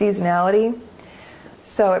sights, the seasonality.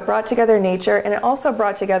 So it brought together nature, and it also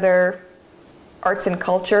brought together arts and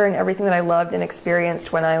culture and everything that I loved and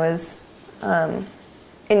experienced when I was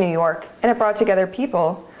in New York. And it brought together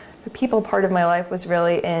people. The people part of my life was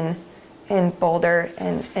really in Boulder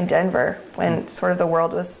and Denver, when sort of the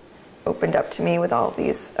world was opened up to me with all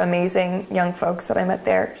these amazing young folks that I met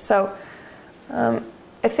there. So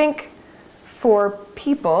I think for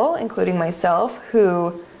people, including myself,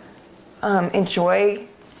 who enjoy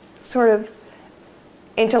sort of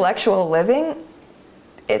intellectual living,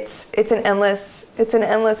 it's an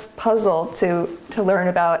endless puzzle to learn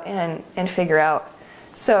about and figure out.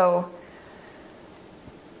 So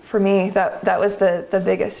for me, that was the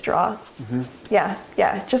biggest draw. Mm-hmm.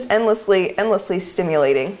 Yeah, just endlessly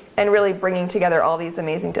stimulating, and really bringing together all these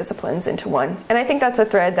amazing disciplines into one. And I think that's a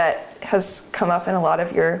thread that has come up in a lot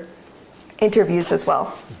of your interviews as well.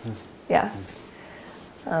 Mm-hmm. Yeah.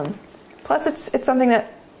 Plus, it's something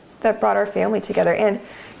that brought our family together. And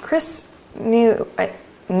Chris knew at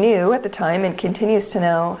the time, and continues to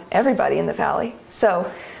know, everybody in the valley.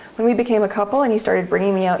 So when we became a couple and he started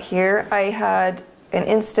bringing me out here, I had an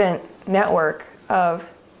instant network of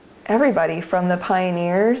everybody, from the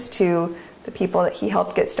pioneers to the people that he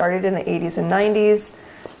helped get started in the 80s and 90s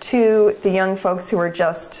to the young folks who were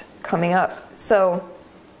just coming up. So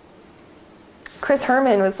Chris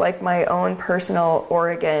Hermann was like my own personal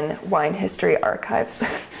Oregon wine history archives.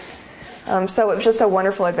 So it was just a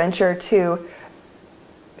wonderful adventure to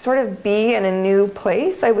sort of be in a new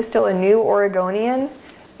place. I was still a new Oregonian,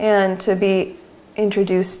 and to be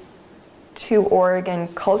introduced to Oregon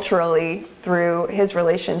culturally through his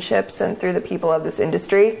relationships and through the people of this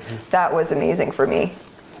industry, that was amazing for me.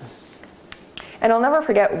 And I'll never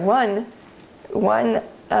forget one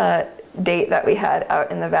date that we had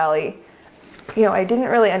out in the valley. You know, I didn't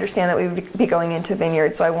really understand that we would be going into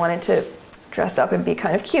vineyards, so I wanted to dress up and be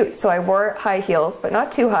kind of cute. So I wore high heels, but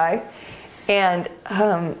not too high. And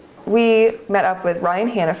we met up with Ryan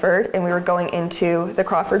Hannaford, and we were going into the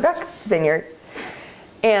Crawford Beck vineyard.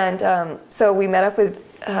 And so we met up with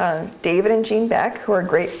David and Jean Beck, who are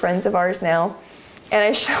great friends of ours now. And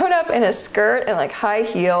I showed up in a skirt and like high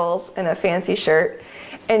heels and a fancy shirt.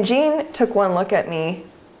 And Jean took one look at me.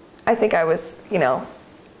 I think I was,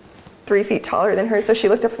 3 feet taller than her. So she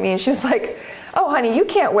looked up at me and she was like, "Oh, honey, you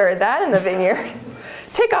can't wear that in the vineyard.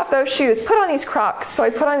 Take off those shoes, put on these Crocs." So I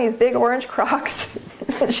put on these big orange Crocs.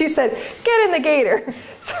 And she said, "Get in the Gator."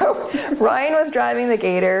 So Ryan was driving the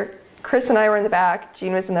Gator. Chris and I were in the back.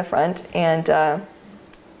 Jean was in the front. And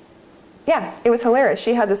yeah, it was hilarious.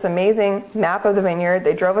 She had this amazing map of the vineyard.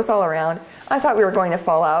 They drove us all around. I thought we were going to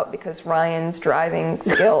fall out because Ryan's driving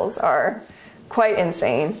skills are quite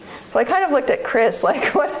insane. So I kind of looked at Chris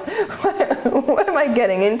like, what am I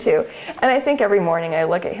getting into? And I think every morning I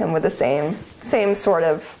look at him with the same sort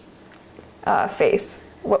of face.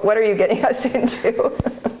 What are you getting us into?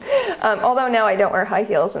 Although now I don't wear high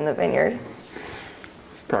heels in the vineyard.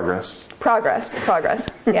 Progress.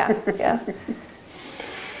 Yeah.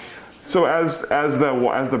 So as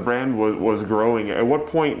the brand was growing, at what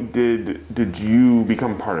point did you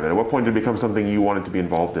become part of it? At what point did it become something you wanted to be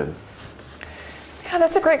involved in? Yeah,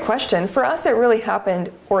 that's a great question. For us, it really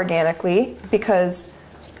happened organically because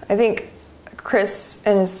I think Chris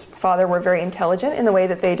and his father were very intelligent in the way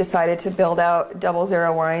that they decided to build out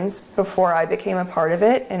 00 Wines before I became a part of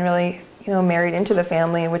it and really, married into the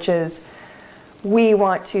family, which is we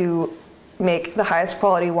want to make the highest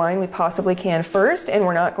quality wine we possibly can first, and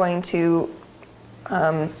we're not going to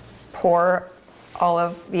pour all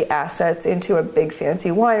of the assets into a big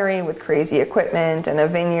fancy winery with crazy equipment and a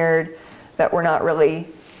vineyard that we're not really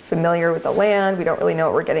familiar with the land. We don't really know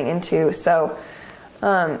what we're getting into. So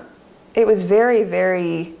it was very,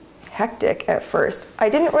 very hectic at first. I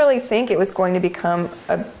didn't really think it was going to become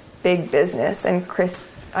a big business, and Chris,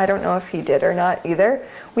 I don't know if he did or not either.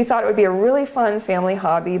 We thought it would be a really fun family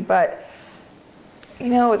hobby, but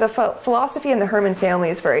the philosophy in the Hermann family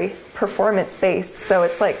is very performance-based. So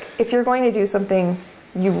it's like, if you're going to do something,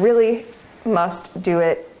 you really must do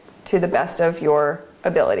it to the best of your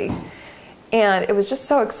ability. And it was just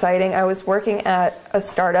so exciting. I was working at a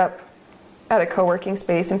startup at a co-working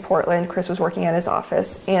space in Portland. Chris was working at his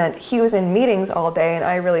office, and he was in meetings all day, and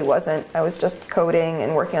I really wasn't. I was just coding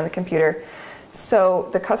and working on the computer. So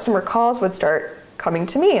the customer calls would start coming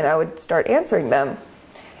to me, and I would start answering them.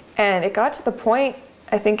 And it got to the point,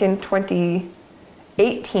 I think in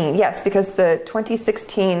 2018, yes, because the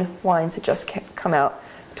 2016 wines had just come out.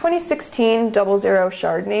 2016 00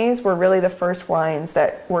 Chardonnays were really the first wines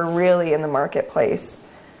that were really in the marketplace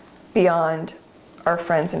beyond our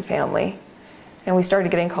friends and family. And we started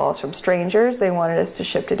getting calls from strangers. They wanted us to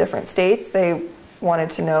ship to different states. They wanted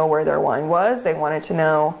to know where their wine was. They wanted to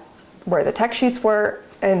know where the tech sheets were.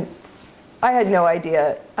 And I had no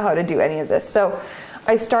idea how to do any of this. So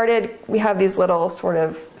we have these little sort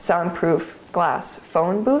of soundproof glass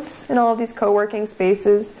phone booths in all of these co-working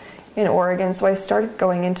spaces in Oregon. So I started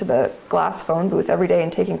going into the glass phone booth every day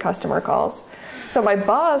and taking customer calls. So my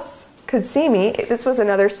boss could see me. This was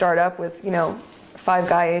another startup with, 5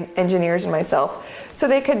 guy engineers and myself. So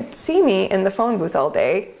they could see me in the phone booth all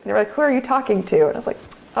day. They were like, "Who are you talking to?" And I was like,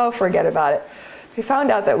 "Oh, forget about it." We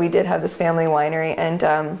found out that we did have this family winery,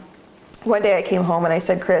 and one day I came home and I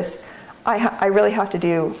said, "Chris, I really have to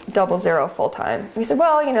do 00 full time." And he said,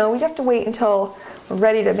 "Well, we'd have to wait until we're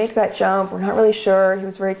ready to make that jump. We're not really sure." He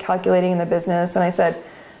was very calculating in the business. And I said,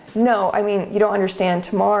 "No, you don't understand.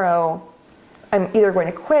 Tomorrow I'm either going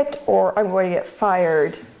to quit or I'm going to get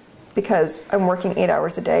fired because I'm working 8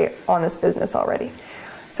 hours a day on this business already."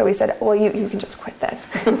 So he said, "Well, you can just quit then."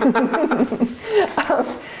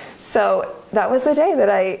 So that was the day that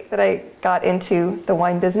I got into the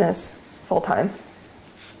wine business full time.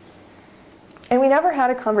 And we never had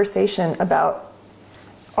a conversation about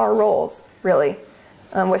our roles, really.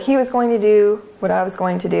 What he was going to do, what I was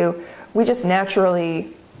going to do. We just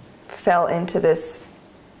naturally fell into this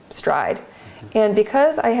stride. And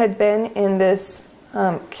because I had been in this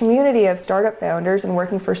community of startup founders and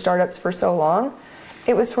working for startups for so long,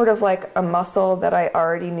 it was sort of like a muscle that I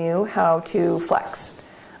already knew how to flex.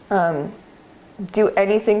 Do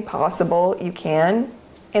anything possible you can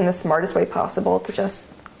in the smartest way possible to just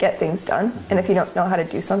get things done. And if you don't know how to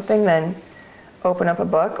do something, then open up a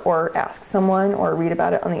book or ask someone or read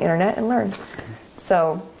about it on the internet and learn.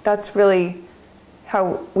 So that's really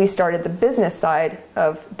how we started the business side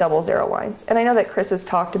of 00 Wines. And I know that Chris has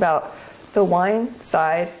talked about the wine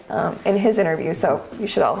side in his interview, so you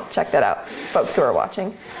should all check that out, folks who are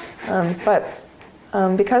watching. But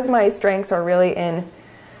because my strengths are really in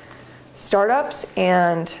startups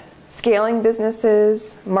and scaling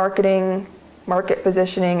businesses, marketing, market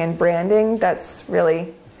positioning, and branding, that's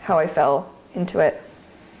really how I fell into it.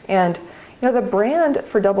 And the brand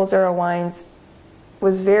for 00 Wines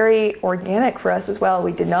was very organic for us as well.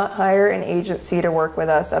 We did not hire an agency to work with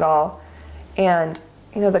us at all. And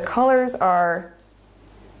the colors are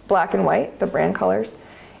black and white, the brand colors.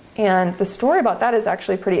 And the story about that is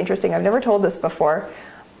actually pretty interesting. I've never told this before,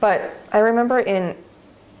 but I remember in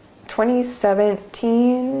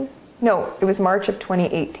 2017, no, it was March of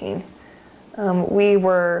 2018. We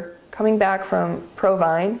were coming back from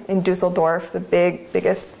Provine in Dusseldorf, the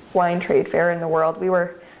biggest wine trade fair in the world. We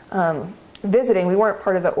were visiting. We weren't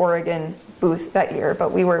part of the Oregon booth that year,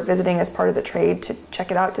 but we were visiting as part of the trade to check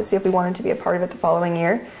it out to see if we wanted to be a part of it the following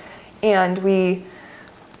year. And we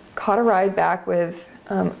caught a ride back with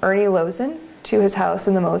Ernie Lozen to his house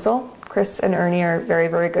in the Mosel. Chris and Ernie are very,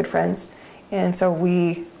 very good friends. And so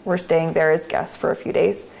we were staying there as guests for a few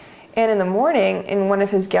days. And in the morning, in one of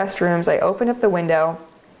his guest rooms, I opened up the window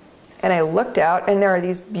and I looked out, and there are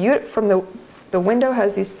these from the window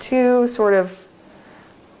has these two sort of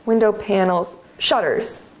window panels,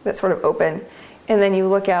 shutters that sort of open. And then you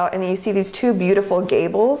look out and you see these two beautiful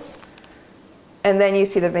gables. And then you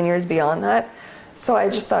see the vineyards beyond that. So I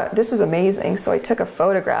just thought, this is amazing. So I took a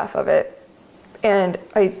photograph of it and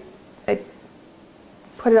I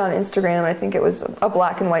put it on Instagram. And I think it was a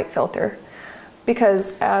black and white filter.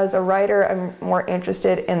 Because as a writer, I'm more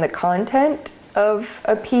interested in the content of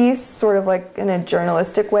a piece, sort of like in a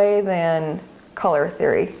journalistic way, than color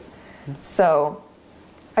theory. So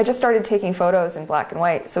I just started taking photos in black and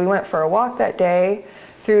white. So we went for a walk that day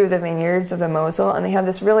through the vineyards of the Mosel, and they have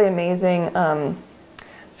this really amazing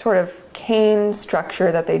sort of cane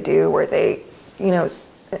structure that they do where they,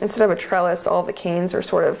 instead of a trellis, all the canes are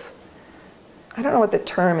sort of, I don't know what the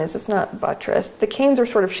term is, it's not buttressed. The canes are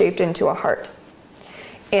sort of shaped into a heart.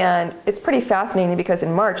 And it's pretty fascinating because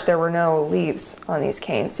in March there were no leaves on these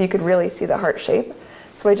canes, so you could really see the heart shape.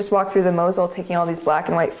 So I just walked through the Mosel taking all these black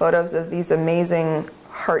and white photos of these amazing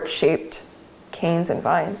heart-shaped canes and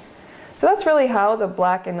vines. So that's really how the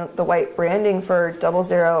black and the white branding for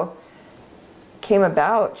 00 came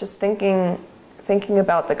about, just thinking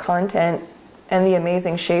about the content and the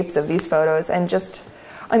amazing shapes of these photos. And just,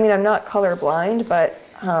 I'm not colorblind, but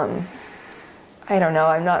I don't know,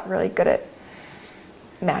 I'm not really good at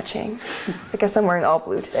matching. I guess I'm wearing all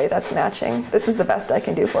blue today, that's matching. This is the best I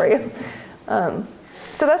can do for you.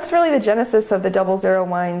 So that's really the genesis of the 00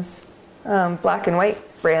 Wines black and white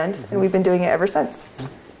brand, and we've been doing it ever since.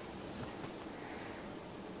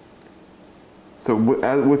 So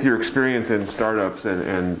with your experience in startups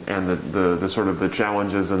and the sort of the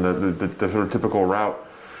challenges and the sort of typical route,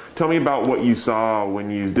 tell me about what you saw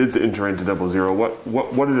when you did enter into 00.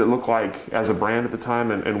 What did it look like as a brand at the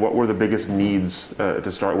time, and what were the biggest needs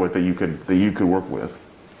to start with that you could work with?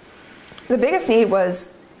 The biggest need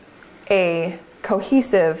was a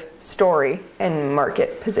cohesive story and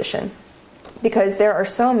market position, because there are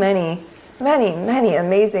so many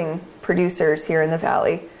amazing producers here in the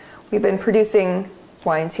Valley. We've been producing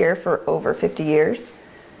wines here for over 50 years.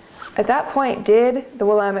 At that point, did the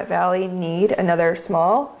Willamette Valley need another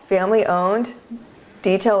small, family-owned,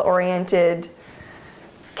 detail-oriented,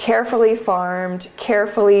 carefully farmed,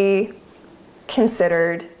 carefully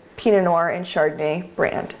considered Pinot Noir and Chardonnay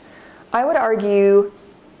brand? I would argue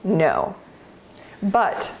no.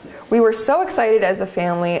 But we were so excited as a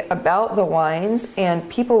family about the wines, and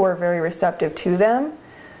people were very receptive to them,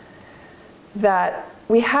 that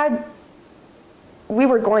we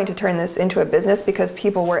were going to turn this into a business because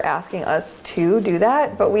people were asking us to do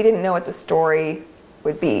that, but we didn't know what the story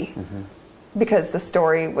would be. Because the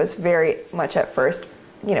story was very much at first,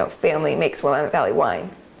 family makes Willamette Valley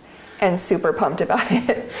wine, and super pumped about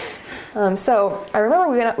it. So I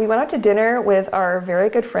remember we went out to dinner with our very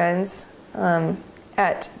good friends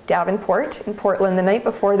at Davenport in Portland the night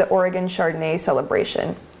before the Oregon Chardonnay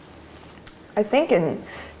celebration. I think in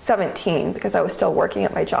 17, because I was still working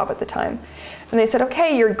at my job at the time. And they said,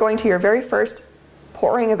 okay, you're going to your very first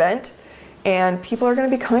pouring event, and people are going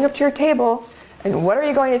to be coming up to your table, and what are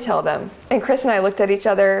you going to tell them? And Chris and I looked at each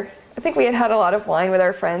other. I think we had had a lot of wine with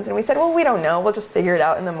our friends, and we said, well, we don't know. We'll just figure it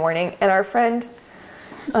out in the morning. And our friend,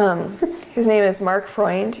 his name is Mark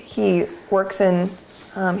Freund. He works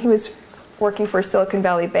he was working for Silicon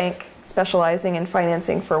Valley Bank, specializing in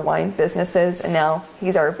financing for wine businesses, and now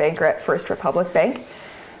he's our banker at First Republic Bank.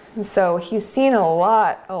 And so he's seen a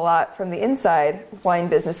lot from the inside wine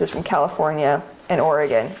businesses from California and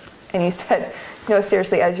Oregon. And he said, no,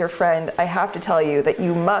 seriously, as your friend, I have to tell you that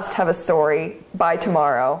you must have a story by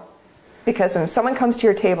tomorrow, because when someone comes to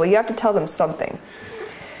your table, you have to tell them something.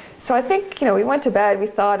 So I think, we went to bed, we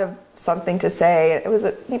thought of something to say. It was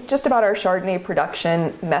just about our Chardonnay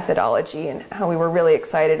production methodology and how we were really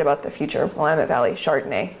excited about the future of Willamette Valley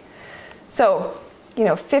Chardonnay. So,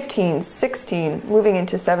 15, 16, moving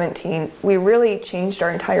into 17, we really changed our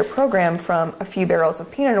entire program from a few barrels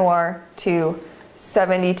of Pinot Noir to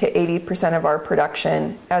 70 to 80% of our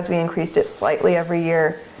production, as we increased it slightly every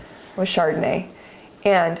year, was Chardonnay.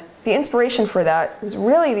 And the inspiration for that was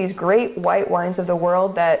really these great white wines of the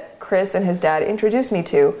world that Chris and his dad introduced me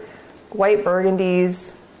to. White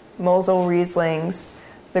Burgundies, Mosel Rieslings,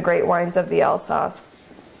 the great wines of the Alsace.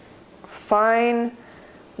 Fine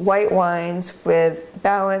white wines with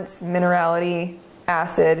balance, minerality,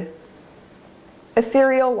 acid,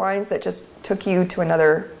 ethereal wines that just took you to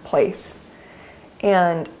another place.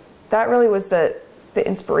 And that really was the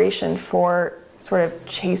inspiration for sort of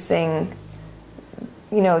chasing,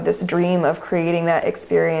 this dream of creating that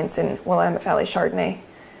experience in Willamette Valley Chardonnay.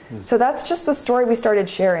 So that's just the story we started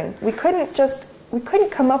sharing. We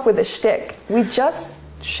couldn't come up with a shtick. We just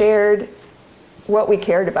shared what we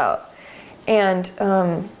cared about. And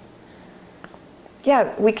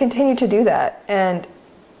we continue to do that, and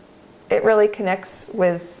it really connects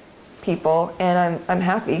with people, and I'm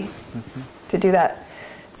happy to do that.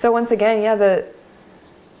 So once again,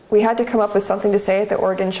 we had to come up with something to say at the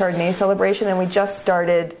Oregon Chardonnay celebration, and we just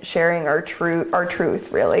started sharing our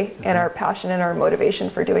truth really, and our passion and our motivation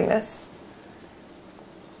for doing this.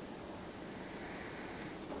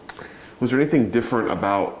 Was there anything different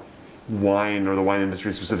about wine, or the wine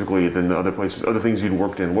industry specifically, than the other places, other things you'd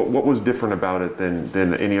worked in? What was different about it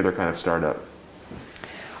than any other kind of startup?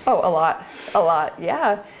 Oh, a lot,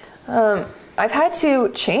 yeah. I've had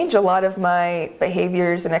to change a lot of my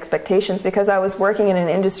behaviors and expectations, because I was working in an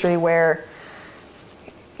industry where,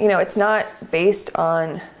 it's not based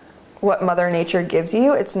on what Mother Nature gives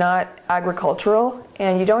you. It's not agricultural,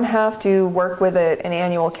 and you don't have to work with an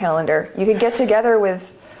annual calendar. You could get together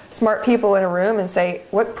with smart people in a room and say,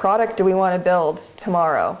 what product do we want to build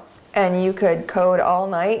tomorrow? And you could code all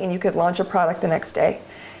night, and you could launch a product the next day.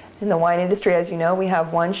 In the wine industry, as you know, we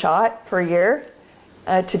have one shot per year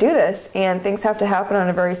to do this, and things have to happen on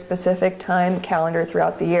a very specific time calendar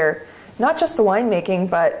throughout the year. Not just the winemaking,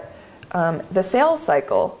 but the sales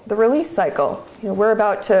cycle, the release cycle. We're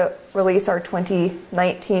about to release our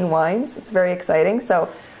 2019 wines. It's very exciting. So,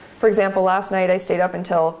 for example, last night I stayed up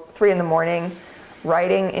until 3 in the morning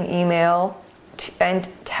writing an email and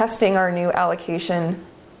testing our new allocation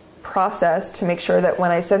process to make sure that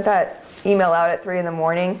when I sent that email out at 3 in the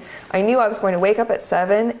morning, I knew I was going to wake up at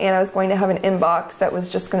 7, and I was going to have an inbox that was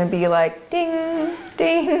just going to be like ding,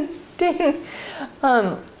 ding, ding.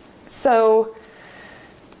 So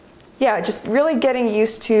yeah, just really getting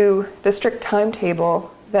used to the strict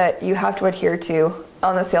timetable that you have to adhere to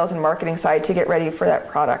on the sales and marketing side to get ready for that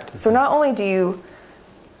product. So not only do you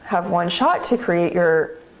have one shot to create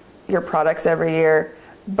your products every year,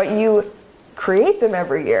 but you create them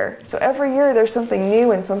every year. So every year there's something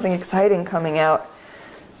new and something exciting coming out.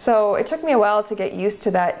 So it took me a while to get used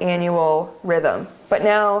to that annual rhythm, but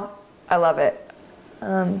now I love it.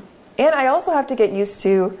 And I also have to get used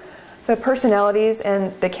to the personalities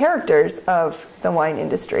and the characters of the wine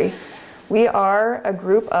industry. We are a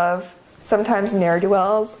group of sometimes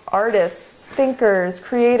ne'er-do-wells, artists, thinkers,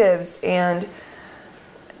 creatives, and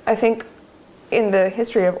I think in the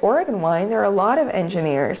history of Oregon wine, there are a lot of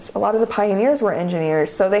engineers. A lot of the pioneers were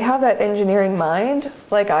engineers, so they have that engineering mind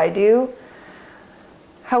like I do.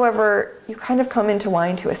 However, you kind of come into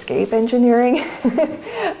wine to escape engineering.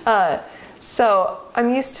 So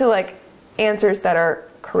I'm used to answers that are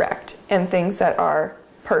correct and things that are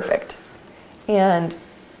perfect. And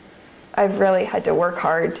I've really had to work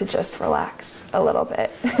hard to just relax a little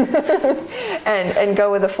bit and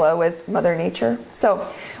go with the flow with Mother Nature. So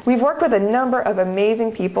we've worked with a number of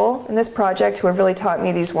amazing people in this project who have really taught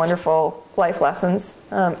me these wonderful life lessons.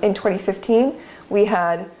 In 2015, we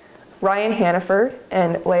had Ryan Hannaford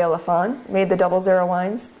and Leah Lafon made the 00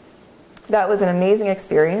 wines. That was an amazing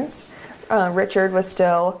experience. Richard was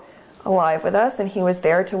still alive with us, and he was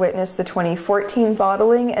there to witness the 2014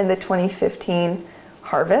 bottling and the 2015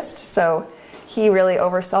 harvest. So he really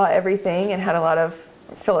oversaw everything and had a lot of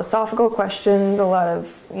philosophical questions, a lot of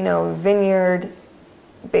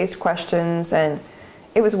vineyard-based questions, and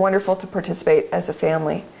it was wonderful to participate as a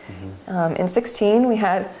family. In 16, we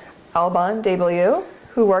had Alban Desbelieux,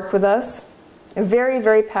 who worked with us a very,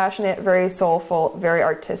 very passionate, very soulful, very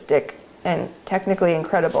artistic, and technically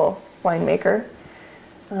incredible winemaker.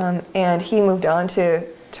 And he moved on to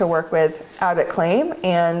work with Abbott Claim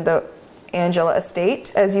and the Angela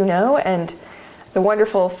Estate, as you know, and the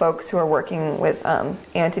wonderful folks who are working with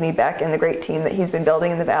Anthony Beck and the great team that he's been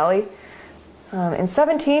building in the Valley. In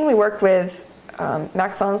 17, we worked with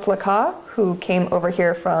Maxence Laca, who came over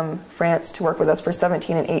here from France to work with us for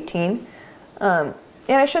 17 and 18. And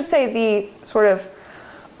I should say the sort of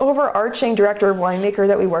overarching director of winemaker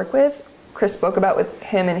that we work with, Chris spoke about with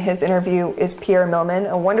him in his interview, is Pierre Millman,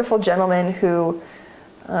 a wonderful gentleman who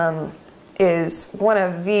is one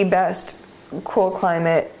of the best cool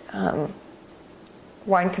climate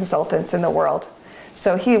wine consultants in the world.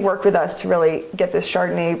 So he worked with us to really get this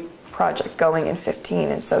Chardonnay project going in 15,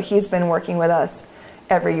 and so he's been working with us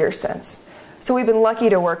every year since. So we've been lucky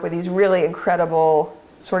to work with these really incredible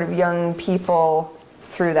sort of young people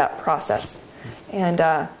through that process. And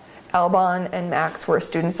Alban and Max were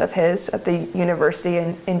students of his at the university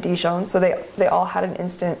in Dijon, so they all had an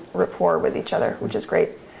instant rapport with each other, which is great.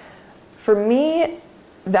 For me,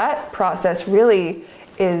 that process really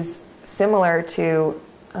is similar to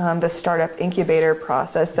the startup incubator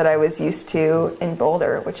process that I was used to in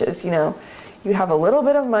Boulder, which is, you have a little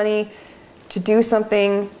bit of money to do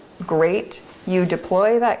something great. You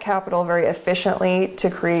deploy that capital very efficiently to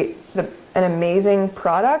create an amazing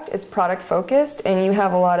product. It's product focused, and you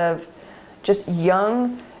have a lot of just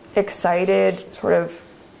young, excited, sort of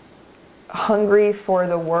hungry for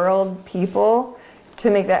the world people to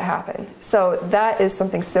make that happen. So that is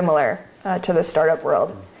something similar to the startup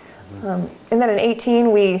world. And then in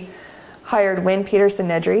 18, we hired Wynn Peterson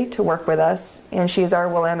Nedry to work with us, and she's our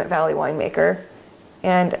Willamette Valley winemaker.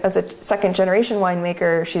 And as a second generation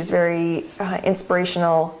winemaker, she's very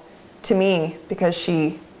inspirational to me because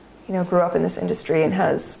she, grew up in this industry and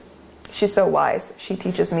she's so wise. She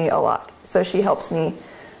teaches me a lot. So she helps me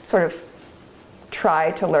sort of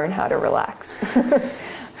try to learn how to relax.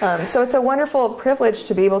 So it's a wonderful privilege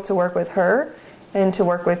to be able to work with her and to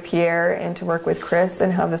work with Pierre and to work with Chris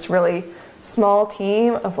and have this really small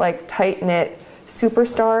team of tight-knit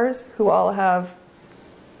superstars who all have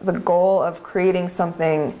the goal of creating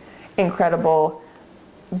something incredible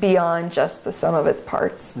beyond just the sum of its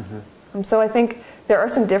parts. So I think there are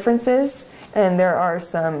some differences and there are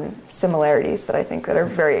some similarities that I think that are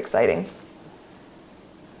very exciting.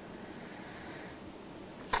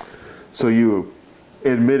 So you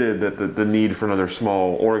admitted that the need for another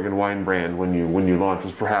small Oregon wine brand when you launched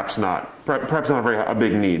was perhaps not a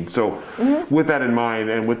big need. So with that in mind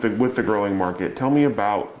and with the growing market, tell me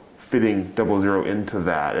about fitting 00 into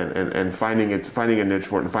that and finding a niche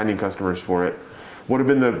for it and finding customers for it. What have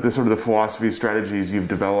been the sort of the philosophy strategies you've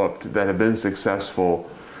developed that have been successful,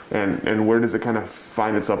 and where does it kind of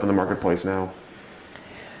find itself in the marketplace now?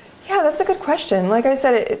 Yeah, that's a good question. Like I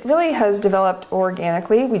said, it really has developed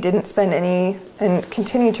organically. We didn't spend any, and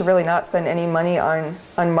continue to really not spend any money on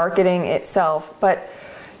marketing itself. But,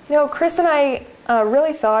 Chris and I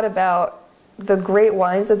really thought about the great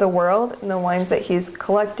wines of the world and the wines that he's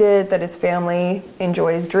collected, that his family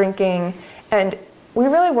enjoys drinking. And we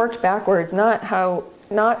really worked backwards, not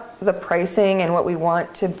the pricing and what we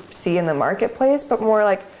want to see in the marketplace, but more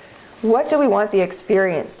like, what do we want the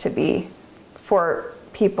experience to be for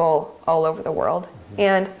people all over the world?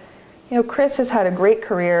 And Chris has had a great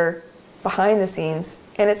career behind the scenes,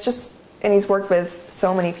 and he's worked with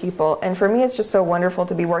so many people, and for me it's just so wonderful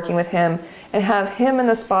to be working with him and have him in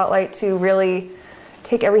the spotlight to really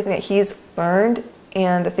take everything that he's learned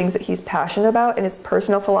and the things that he's passionate about and his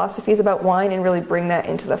personal philosophies about wine and really bring that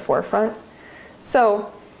into the forefront.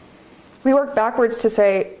 So we work backwards to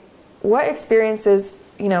say, what experiences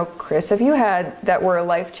Chris, have you had that were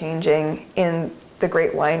life-changing in the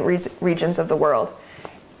great wine regions of the world?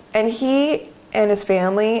 And he and his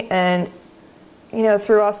family, and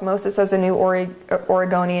through osmosis as a new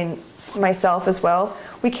Oregonian myself as well,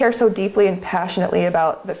 we care so deeply and passionately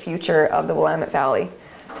about the future of the Willamette Valley.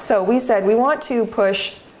 So we said we want to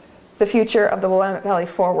push the future of the Willamette Valley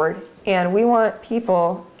forward, and we want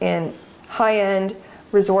people in high-end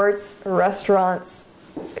resorts, restaurants,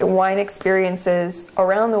 wine experiences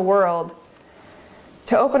around the world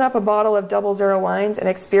to open up a bottle of 00 wines and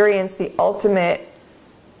experience the ultimate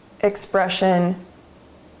expression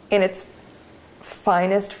in its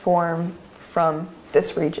finest form from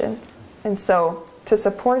this region. And so to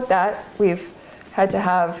support that, we've had to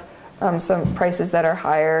have some prices that are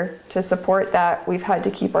higher. To support that, we've had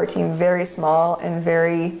to keep our team very small and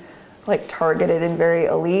very targeted and very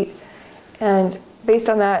elite. And based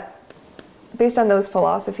on those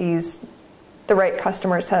philosophies, the right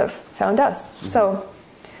customers have found us. So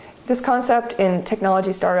this concept in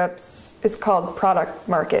technology startups is called product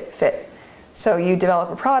market fit. So you develop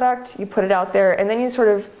a product, you put it out there, and then you sort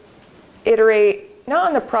of iterate, not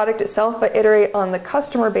on the product itself, but iterate on the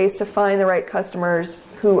customer base to find the right customers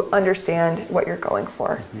who understand what you're going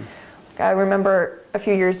for. Mm-hmm. I remember a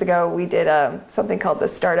few years ago we did something called the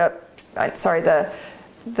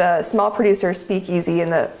small producer speakeasy in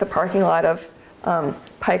the parking lot of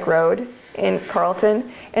Pike Road in Carlton,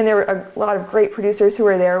 and there were a lot of great producers who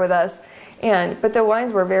were there with us, but the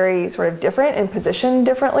wines were very sort of different and positioned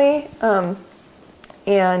differently,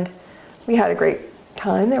 and we had a great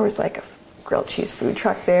time. There was like a grilled cheese food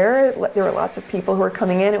truck there. There were lots of people who were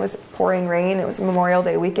coming in. It was pouring rain. It was a Memorial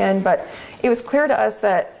Day weekend, but it was clear to us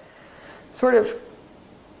that sort of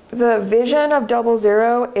the vision of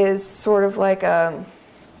 00 is sort of like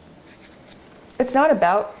it's not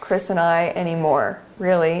about Chris and I anymore,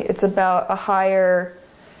 really. It's about a higher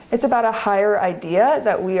idea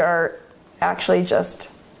that we are actually just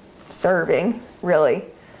serving, really.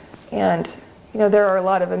 And there are a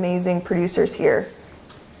lot of amazing producers here.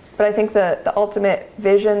 But I think the ultimate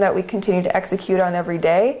vision that we continue to execute on every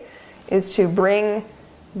day is to bring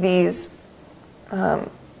these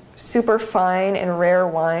super fine and rare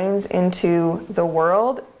wines into the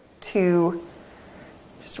world, to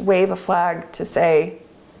just wave a flag to say,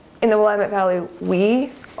 in the Willamette Valley,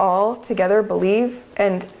 we all together believe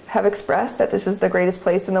and have expressed that this is the greatest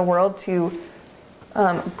place in the world to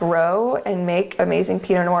grow and make amazing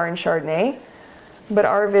Pinot Noir and Chardonnay. But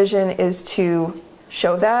our vision is to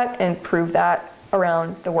show that and prove that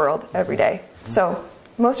around the world every day. So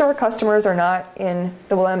most of our customers are not in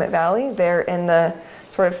the Willamette Valley. They're in the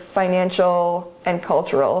sort of financial and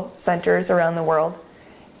cultural centers around the world.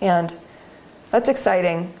 And that's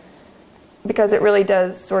exciting because it really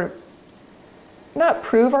does sort of not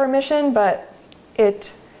prove our mission, but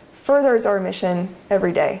it furthers our mission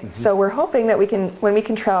every day. Mm-hmm. So we're hoping that when we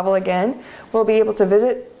can travel again, we'll be able to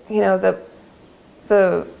visit,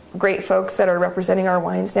 the great folks that are representing our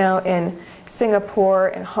wines now in Singapore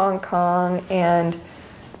and Hong Kong and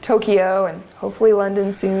Tokyo and hopefully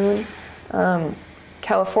London soon,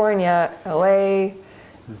 California, LA,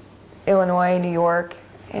 Illinois, New York,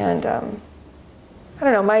 and I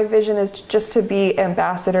don't know, my vision is just to be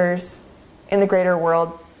ambassadors in the greater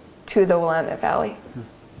world to the Willamette Valley.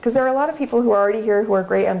 Because there are a lot of people who are already here who are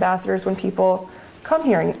great ambassadors when people come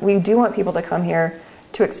here, and we do want people to come here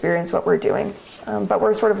to experience what we're doing. But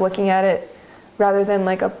we're sort of looking at it rather than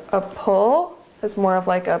like a pull, as more of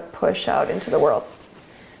like a push out into the world.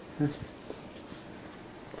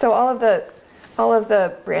 So all of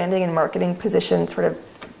the branding and marketing position sort of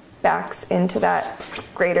backs into that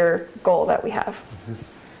greater goal that we have.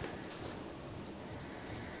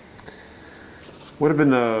 What have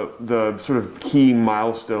been the sort of key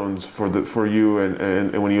milestones for you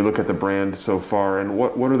and when you look at the brand so far, and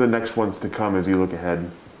what are the next ones to come as you look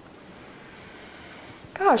ahead?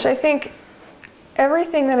 Gosh, I think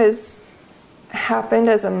everything that has happened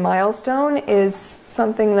as a milestone is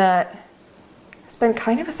something that has been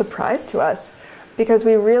kind of a surprise to us, because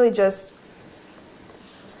we really just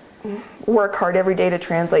work hard every day to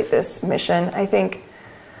translate this mission. I think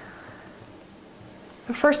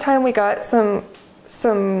the first time we got some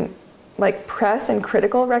like press and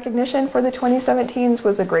critical recognition for the 2017s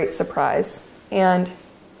was a great surprise, and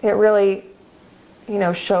it really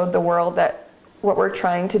showed the world that what we're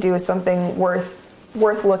trying to do is something worth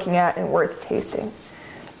looking at and worth tasting.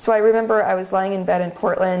 So I remember I was lying in bed in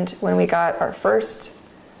Portland when we got our first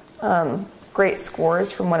great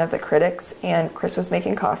scores from one of the critics, and Chris was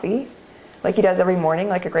making coffee like he does every morning,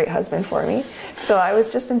 like a great husband for me. So I was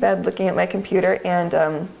just in bed looking at my computer, and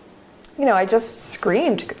I just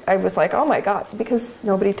screamed. I was like, oh my God, because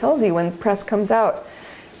nobody tells you when press comes out.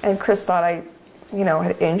 And Chris thought I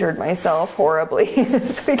had injured myself horribly.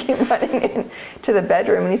 So he came running into the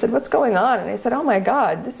bedroom and he said, what's going on? And I said, oh my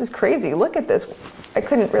God, this is crazy. Look at this. I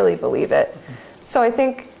couldn't really believe it. So I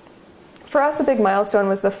think for us, a big milestone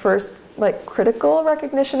was the first critical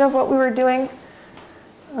recognition of what we were doing.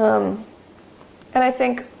 And I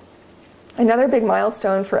think another big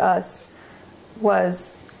milestone for us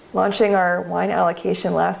was launching our wine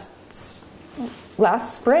allocation last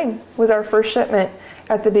spring. Was our first shipment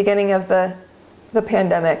at the beginning of the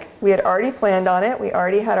pandemic. We had already planned on it. We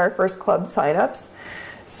already had our first club signups.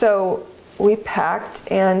 So we packed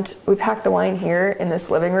the wine here in this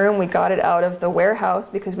living room. We got it out of the warehouse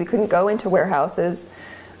because we couldn't go into warehouses.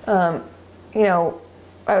 I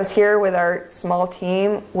was here with our small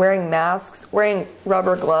team, wearing masks, wearing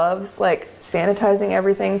rubber gloves, sanitizing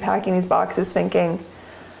everything, packing these boxes, thinking,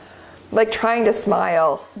 like trying to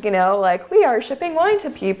smile, you know, like we are shipping wine to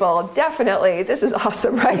people. Definitely, this is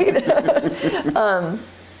awesome, right?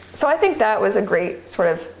 So I think that was a great sort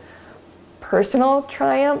of personal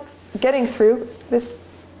triumph, getting through this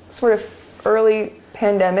sort of early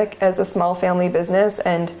pandemic as a small family business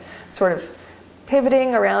and sort of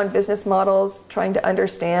pivoting around business models, trying to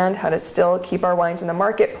understand how to still keep our wines in the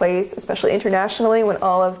marketplace, especially internationally when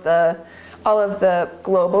all of the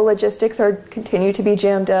global logistics continue to be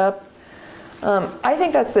jammed up. I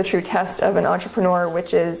think that's the true test of an entrepreneur,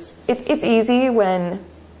 which is it's easy when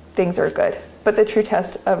things are good, but the true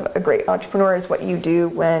test of a great entrepreneur is what you do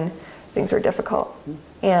when things are difficult.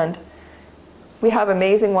 And we have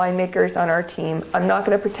amazing winemakers on our team. I'm not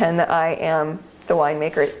going to pretend that I am the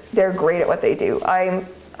winemaker. They're great at what they do. I'm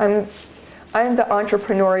the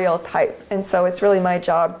entrepreneurial type, and so it's really my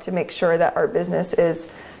job to make sure that our business is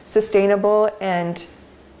sustainable and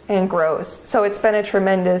grows. So it's been a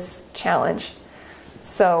tremendous challenge.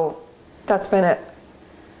 So that's been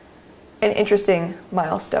an interesting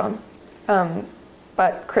milestone.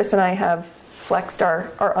 But Chris and I have flexed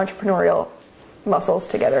our entrepreneurial muscles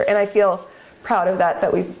together, and I feel proud of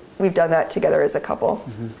that we've done that together as a couple.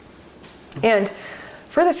 Mm-hmm. And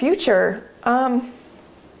for the future, you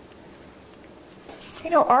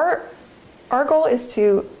know, our goal is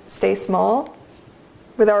to stay small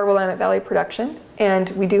with our Willamette Valley production,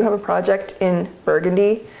 and we do have a project in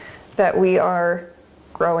Burgundy that we are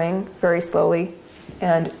growing very slowly,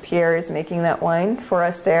 and Pierre is making that wine for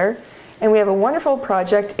us there. And we have a wonderful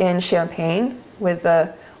project in Champagne with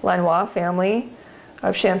the Lanois family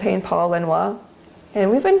of Champagne Paul Lanois,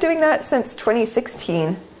 and we've been doing that since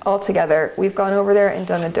 2016 all together. We've gone over there and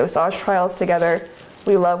done the dosage trials together.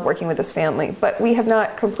 We love working with this family, but we have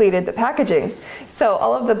not completed the packaging. So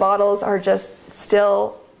all of the bottles are just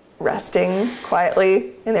still resting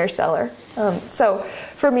quietly in their cellar. So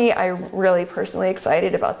for me, I'm really personally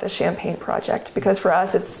excited about the Champagne project, because for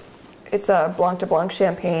us it's a Blanc de Blanc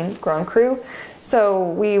Champagne Grand Cru. So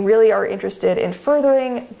we really are interested in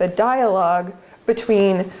furthering the dialogue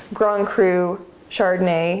between Grand Cru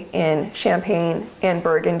Chardonnay in Champagne and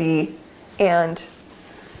Burgundy, and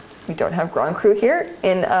we don't have Grand Cru here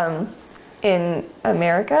in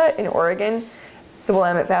America, in Oregon, the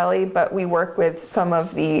Willamette Valley, but we work with some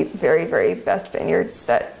of the very, very best vineyards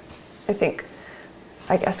that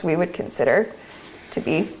I guess we would consider to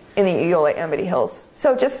be in the Eola Amity Hills.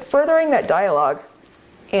 So just furthering that dialogue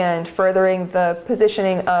and furthering the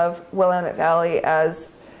positioning of Willamette Valley as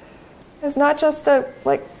not just a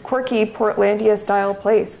like quirky Portlandia style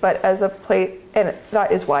place, but as a place, and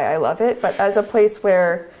that is why I love it, but as a place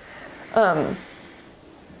where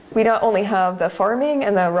we not only have the farming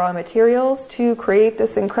and the raw materials to create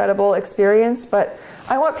this incredible experience, but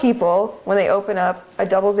I want people, when they open up a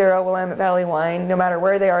 00 Willamette Valley wine, no matter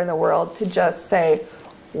where they are in the world, to just say,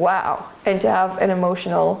 wow, and to have an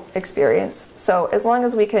emotional experience. So as long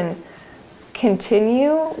as we can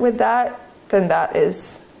continue with that, then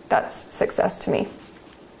that's success to me.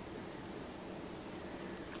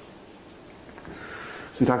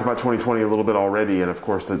 So you talked about 2020 a little bit already, and of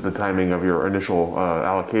course the timing of your initial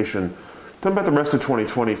allocation. Tell me about the rest of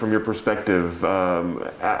 2020 from your perspective.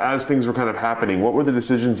 As things were kind of happening, what were the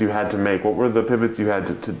decisions you had to make? What were the pivots you had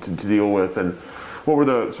to deal with? And what were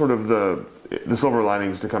the sort of the silver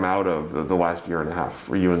linings to come out of the last year and a half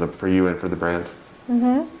for you and for the brand?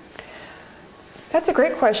 Mm-hmm. That's a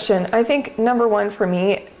great question. I think number one for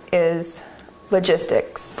me is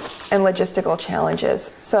logistics and logistical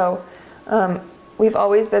challenges. So we've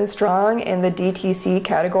always been strong in the DTC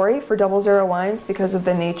category for 00 wines because of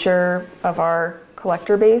the nature of our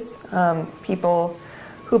collector base. People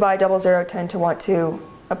who buy 00 tend to want to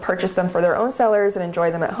purchase them for their own cellars and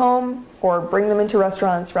enjoy them at home, or bring them into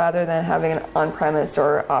restaurants rather than having an on-premise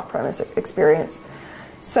or off-premise experience.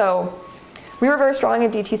 So we were very strong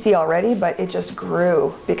in DTC already, but it just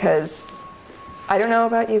grew because I don't know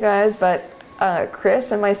about you guys, but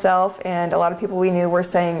Chris and myself and a lot of people we knew were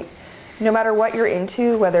saying, no matter what you're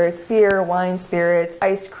into, whether it's beer, wine, spirits,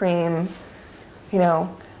 ice cream, you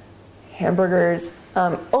know, hamburgers.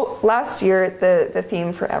 Last year, the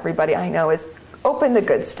theme for everybody I know is open the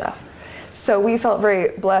good stuff. So we felt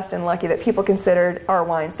very blessed and lucky that people considered our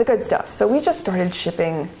wines the good stuff. So we just started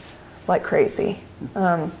shipping like crazy.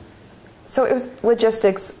 So it was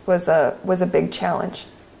logistics was a big challenge,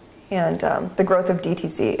 and the growth of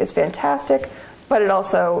DTC is fantastic, but it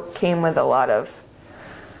also came with a lot of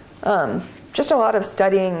just a lot of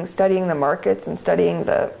studying the markets and studying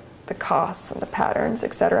the costs and the patterns,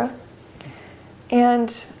 etc.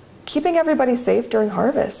 And keeping everybody safe during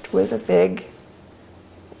harvest was a big,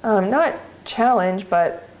 not challenge,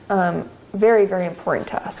 but very, very important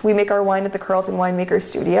to us. We make our wine at the Carlton Winemaker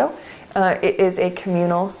Studio. It is a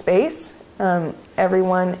communal space.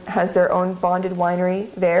 Everyone has their own bonded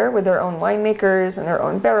winery there with their own winemakers and their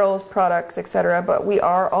own barrels, products, etc. But we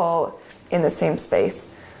are all in the same space.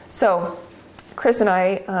 So Chris and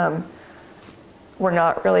I were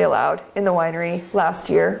not really allowed in the winery last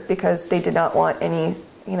year because they did not want any,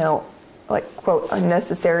 like, quote,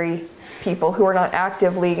 unnecessary people who are not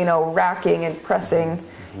actively, racking and pressing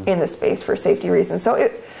in the space for safety reasons.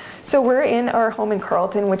 So we're in our home in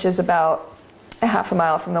Carlton, which is about a half a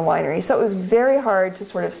mile from the winery. So it was very hard to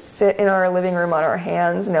sort of sit in our living room on our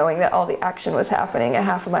hands, knowing that all the action was happening a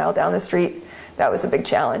half a mile down the street. That was a big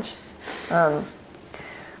challenge. But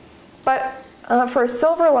for a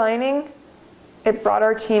silver lining, it brought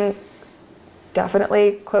our team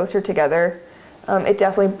definitely closer together. It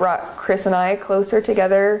definitely brought Chris and I closer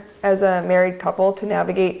together as a married couple to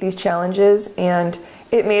navigate these challenges, and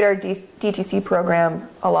it made our DTC program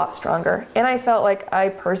a lot stronger. And I felt like I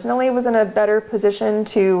personally was in a better position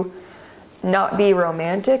to not be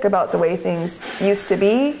romantic about the way things used to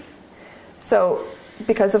be. So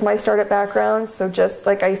because of my startup background, so just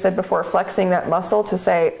like I said before, flexing that muscle to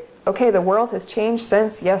say, okay, the world has changed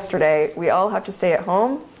since yesterday. We all have to stay at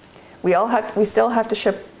home. We still have to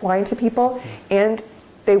ship wine to people, and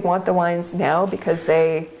they want the wines now because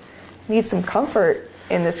they need some comfort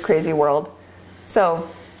in this crazy world. So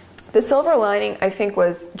the silver lining, I think,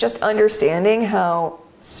 was just understanding how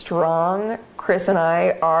strong Chris and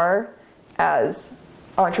I are as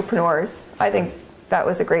entrepreneurs. I think that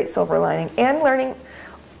was a great silver lining. And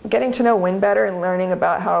getting to know Wynn better and learning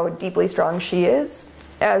about how deeply strong she is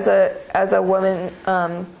as a woman,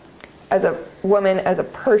 as a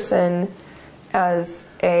person, as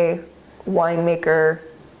a winemaker,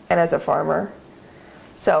 and as a farmer.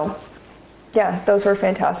 So yeah, those were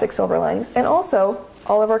fantastic silver linings. And also,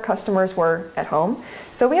 all of our customers were at home.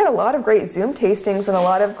 So we had a lot of great Zoom tastings and a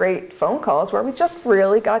lot of great phone calls where we just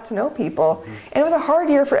really got to know people. And it was a hard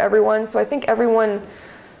year for everyone, so I think everyone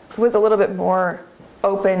was a little bit more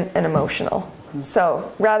open and emotional.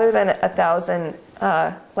 So rather than 1,000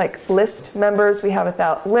 list members, we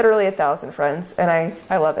have literally 1,000 friends, and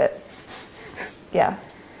I love it. Yeah.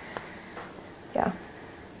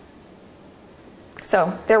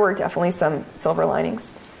 So there were definitely some silver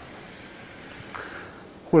linings.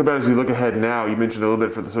 What about as you look ahead now? You mentioned a little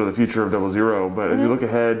bit for the sort of the future of 00, but as you look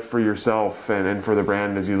ahead for yourself and for the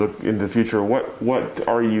brand, as you look into the future, what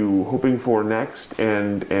are you hoping for next,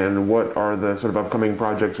 and what are the sort of upcoming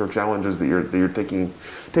projects or challenges that you're taking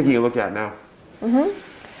a look at now?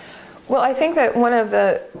 Well, I think that one of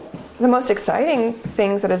the most exciting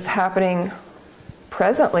things that is happening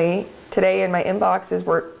presently today in my inbox is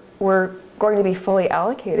we're going to be fully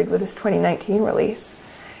allocated with this 2019 release.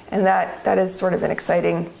 And that is sort of an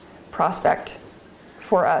exciting prospect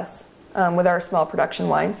for us with our small production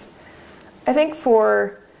wines. I think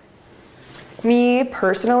for me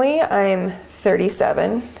personally, I'm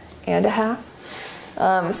 37 and a half.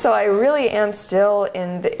 So I really am still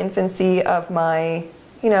in the infancy of my,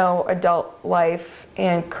 adult life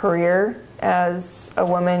and career as a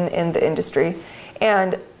woman in the industry.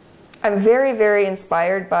 And I'm very, very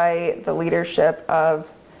inspired by the leadership of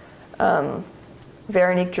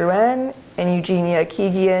Veronique Drouin and Eugenia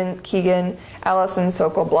Keegan, Alison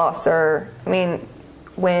Sokol-Blosser. I mean,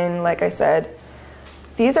 Wynn, like I said,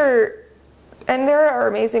 there are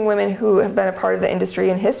amazing women who have been a part of the industry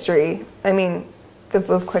and history. I mean, the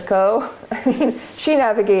Veuve Clicquot, she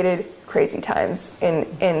navigated crazy times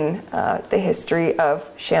in the history of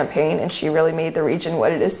Champagne, and she really made the region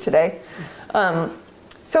what it is today.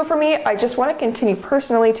 So for me, I just want to continue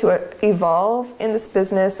personally to evolve in this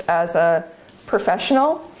business as a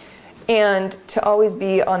professional and to always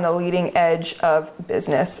be on the leading edge of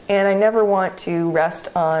business. And I never want to rest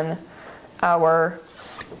on our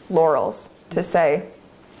laurels to say,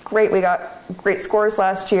 great, we got great scores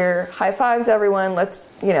last year, high fives everyone, let's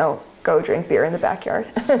go drink beer in the backyard.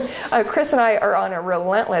 Chris and I are on a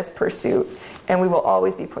relentless pursuit, and we will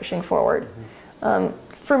always be pushing forward.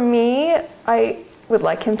 For me, I would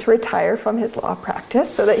like him to retire from his law practice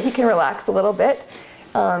so that he can relax a little bit,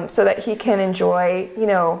 so that he can enjoy,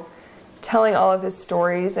 telling all of his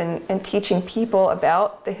stories and teaching people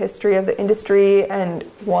about the history of the industry and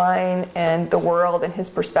wine and the world and his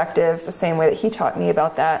perspective the same way that he taught me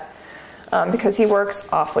about that, because he works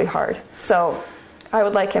awfully hard. So I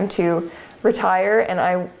would like him to retire, and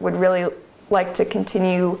I would really like to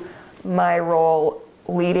continue my role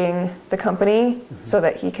leading the company so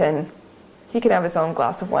that he can have his own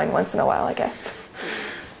glass of wine once in a while, I guess.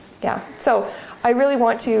 Yeah, so I really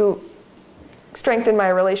want to strengthen my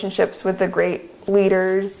relationships with the great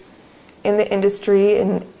leaders in the industry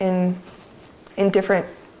in different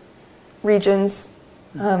regions,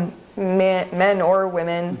 men or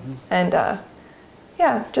women, and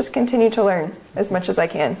yeah, just continue to learn as much as I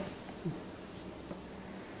can.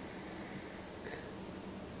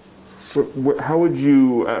 How would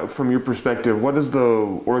you, from your perspective, what does the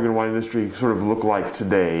Oregon wine industry sort of look like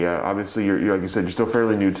today? Obviously, you're, like you said, you're still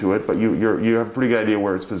fairly new to it, but you have a pretty good idea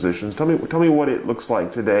where it's positioned. Tell me what it looks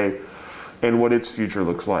like today, and what its future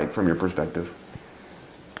looks like from your perspective.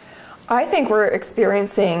 I think we're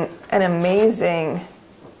experiencing an amazing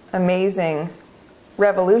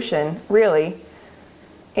revolution, really,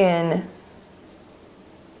 in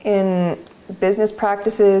business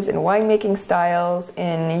practices, in winemaking styles,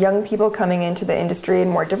 in young people coming into the industry,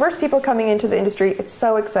 and more diverse people coming into the industry. It's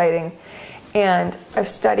so exciting. And I've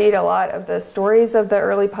studied a lot of the stories of the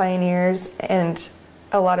early pioneers, and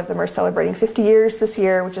a lot of them are celebrating 50 years this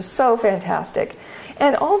year, which is so fantastic.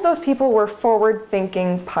 And all of those people were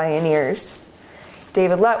forward-thinking pioneers.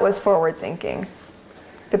 David Lett was forward-thinking.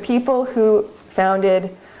 The people who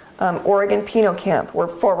founded Oregon Pinot Camp were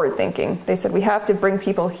forward-thinking. They said, we have to bring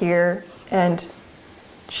people here and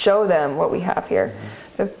show them what we have here.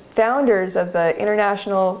 The founders of the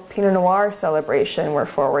International Pinot Noir celebration were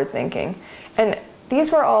forward-thinking. And these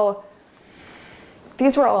were all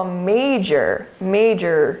major,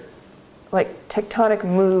 like, tectonic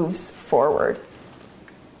moves forward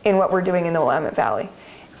in what we're doing in the Willamette Valley.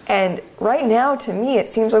 And right now, to me, it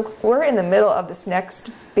seems like we're in the middle of this next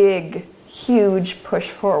big, huge push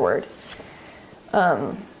forward.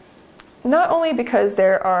 Not only because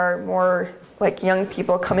there are more, like, young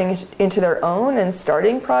people coming into their own and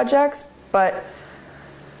starting projects, but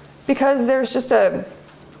because there's just a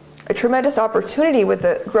tremendous opportunity with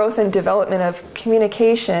the growth and development of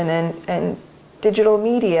communication and digital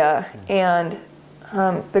media, and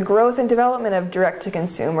the growth and development of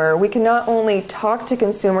direct-to-consumer. We can not only talk to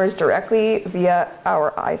consumers directly via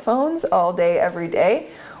our iPhones all day, every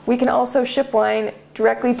day, we can also ship wine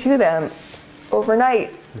directly to them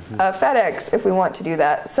overnight, FedEx, if we want to do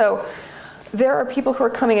that. So there are people who are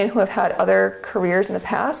coming in who have had other careers in the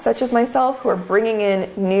past, such as myself, who are bringing in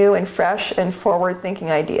new and fresh and forward-thinking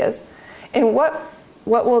ideas. And what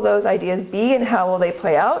will those ideas be, and how will they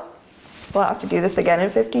play out? We'll have to do this again in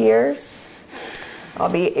 50 years. I'll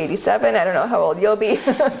be 87. I don't know how old you'll be.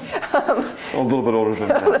 A little bit older than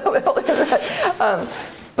that. A little bit older than that.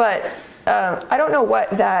 But I don't know what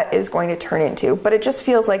that is going to turn into, but it just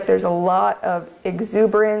feels like there's a lot of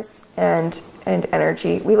exuberance and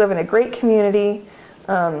energy. We live in a great community.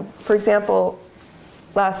 For example,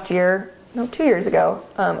 2 years ago,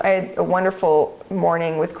 I had a wonderful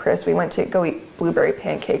morning with Chris. We went to go eat blueberry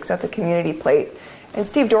pancakes at the community plate. And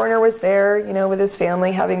Steve Dorner was there, with his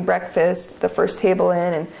family having breakfast, the first table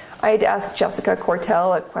in, and I had to ask Jessica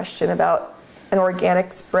Cortell a question about an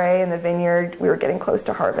organic spray in the vineyard. We were getting close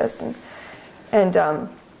to harvest, and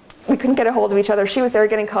we couldn't get a hold of each other. She was there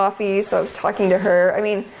getting coffee, so I was talking to her. I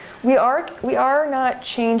mean, we are not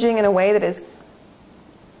changing in a way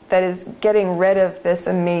that is getting rid of this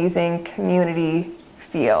amazing community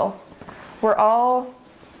feel.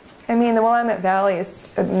 The Willamette Valley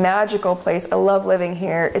is a magical place. I love living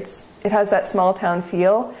here. It has that small town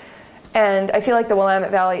feel. And I feel like the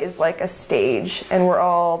Willamette Valley is like a stage, and we're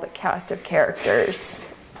all the cast of characters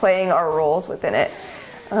playing our roles within it.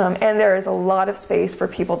 And there is a lot of space for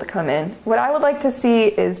people to come in. What I would like to see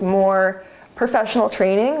is more professional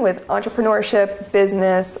training with entrepreneurship,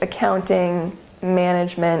 business, accounting,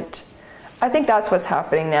 management. I think that's what's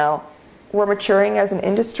happening now. We're maturing as an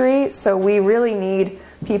industry, so we really need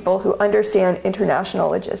people who understand international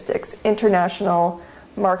logistics, international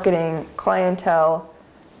marketing, clientele,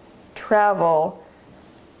 travel,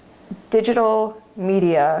 digital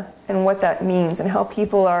media, and what that means, and how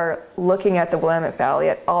people are looking at the Willamette Valley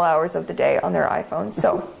at all hours of the day on their iPhones.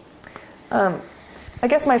 So I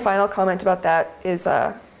guess my final comment about that is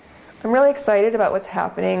I'm really excited about what's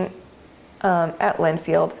happening at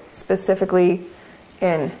Linfield, specifically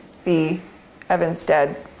in the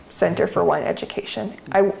Evanstead Center for Wine Education.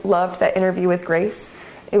 I loved that interview with Grace.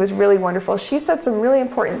 It was really wonderful. She said some really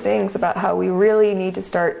important things about how we really need to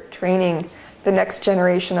start training the next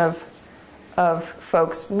generation of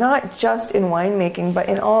folks, not just in winemaking, but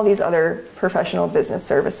in all these other professional business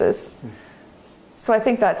services. So I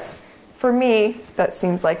think for me, that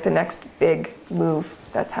seems like the next big move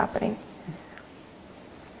that's happening.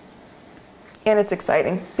 And it's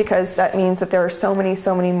exciting because that means that there are so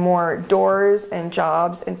many more doors and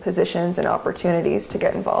jobs and positions and opportunities to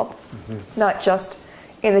get involved. Not just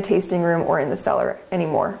in the tasting room or in the cellar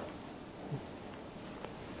anymore.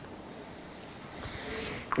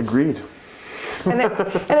 Agreed. And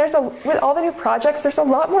there's with all the new projects, there's a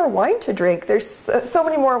lot more wine to drink. There's so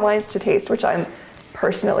many more wines to taste, which I'm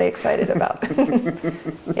personally excited about.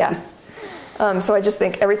 Yeah. So I just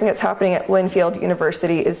think everything that's happening at Linfield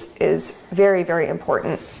University is very, very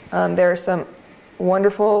important. There are some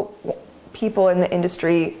wonderful people in the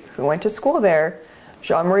industry who went to school there.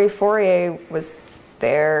 Jean-Marie Fourier was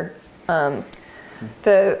there.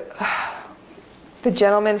 The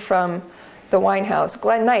gentleman from the wine house,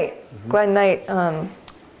 Glenn Knight. Glenn Knight,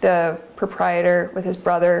 the proprietor with his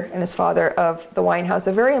brother and his father of the wine house,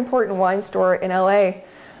 a very important wine store in LA,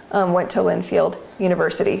 went to Linfield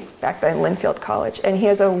University, back then Linfield College. And he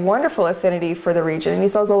has a wonderful affinity for the region, and he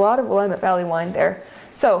sells a lot of Willamette Valley wine there.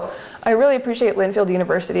 So I really appreciate Linfield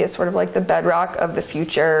University as sort of like the bedrock of the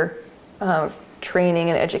future training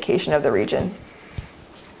and education of the region.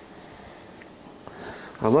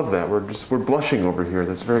 I love that. We're blushing over here.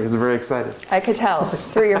 It's very exciting. I could tell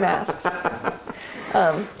through your masks.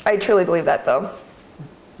 I truly believe that, though.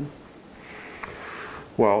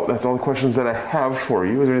 Well, that's all the questions that I have for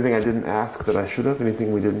you. Is there anything I didn't ask that I should have?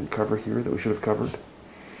 Anything we didn't cover here that we should have covered?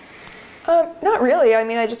 Not really. I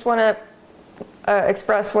mean, I just want to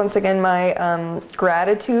express once again my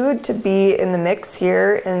gratitude to be in the mix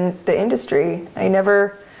here in the industry. I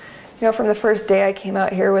never, from the first day I came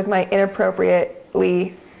out here with my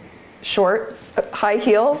inappropriately short high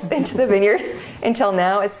heels into the vineyard until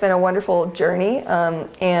now, it's been a wonderful journey,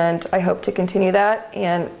 and I hope to continue that.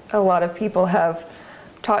 And a lot of people have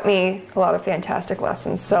taught me a lot of fantastic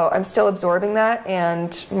lessons. So I'm still absorbing that,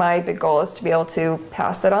 and my big goal is to be able to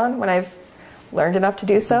pass that on when I've learned enough to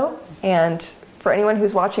do so. And for anyone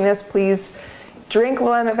who's watching this, please drink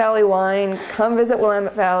Willamette Valley wine, come visit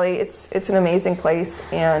Willamette Valley. It's an amazing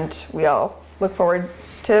place, and we all look forward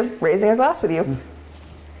to raising a glass with you.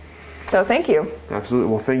 So thank you.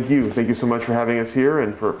 Absolutely. Well, thank you. Thank you so much for having us here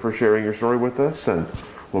and for sharing your story with us, and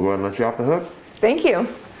we'll go ahead and let you off the hook. Thank you.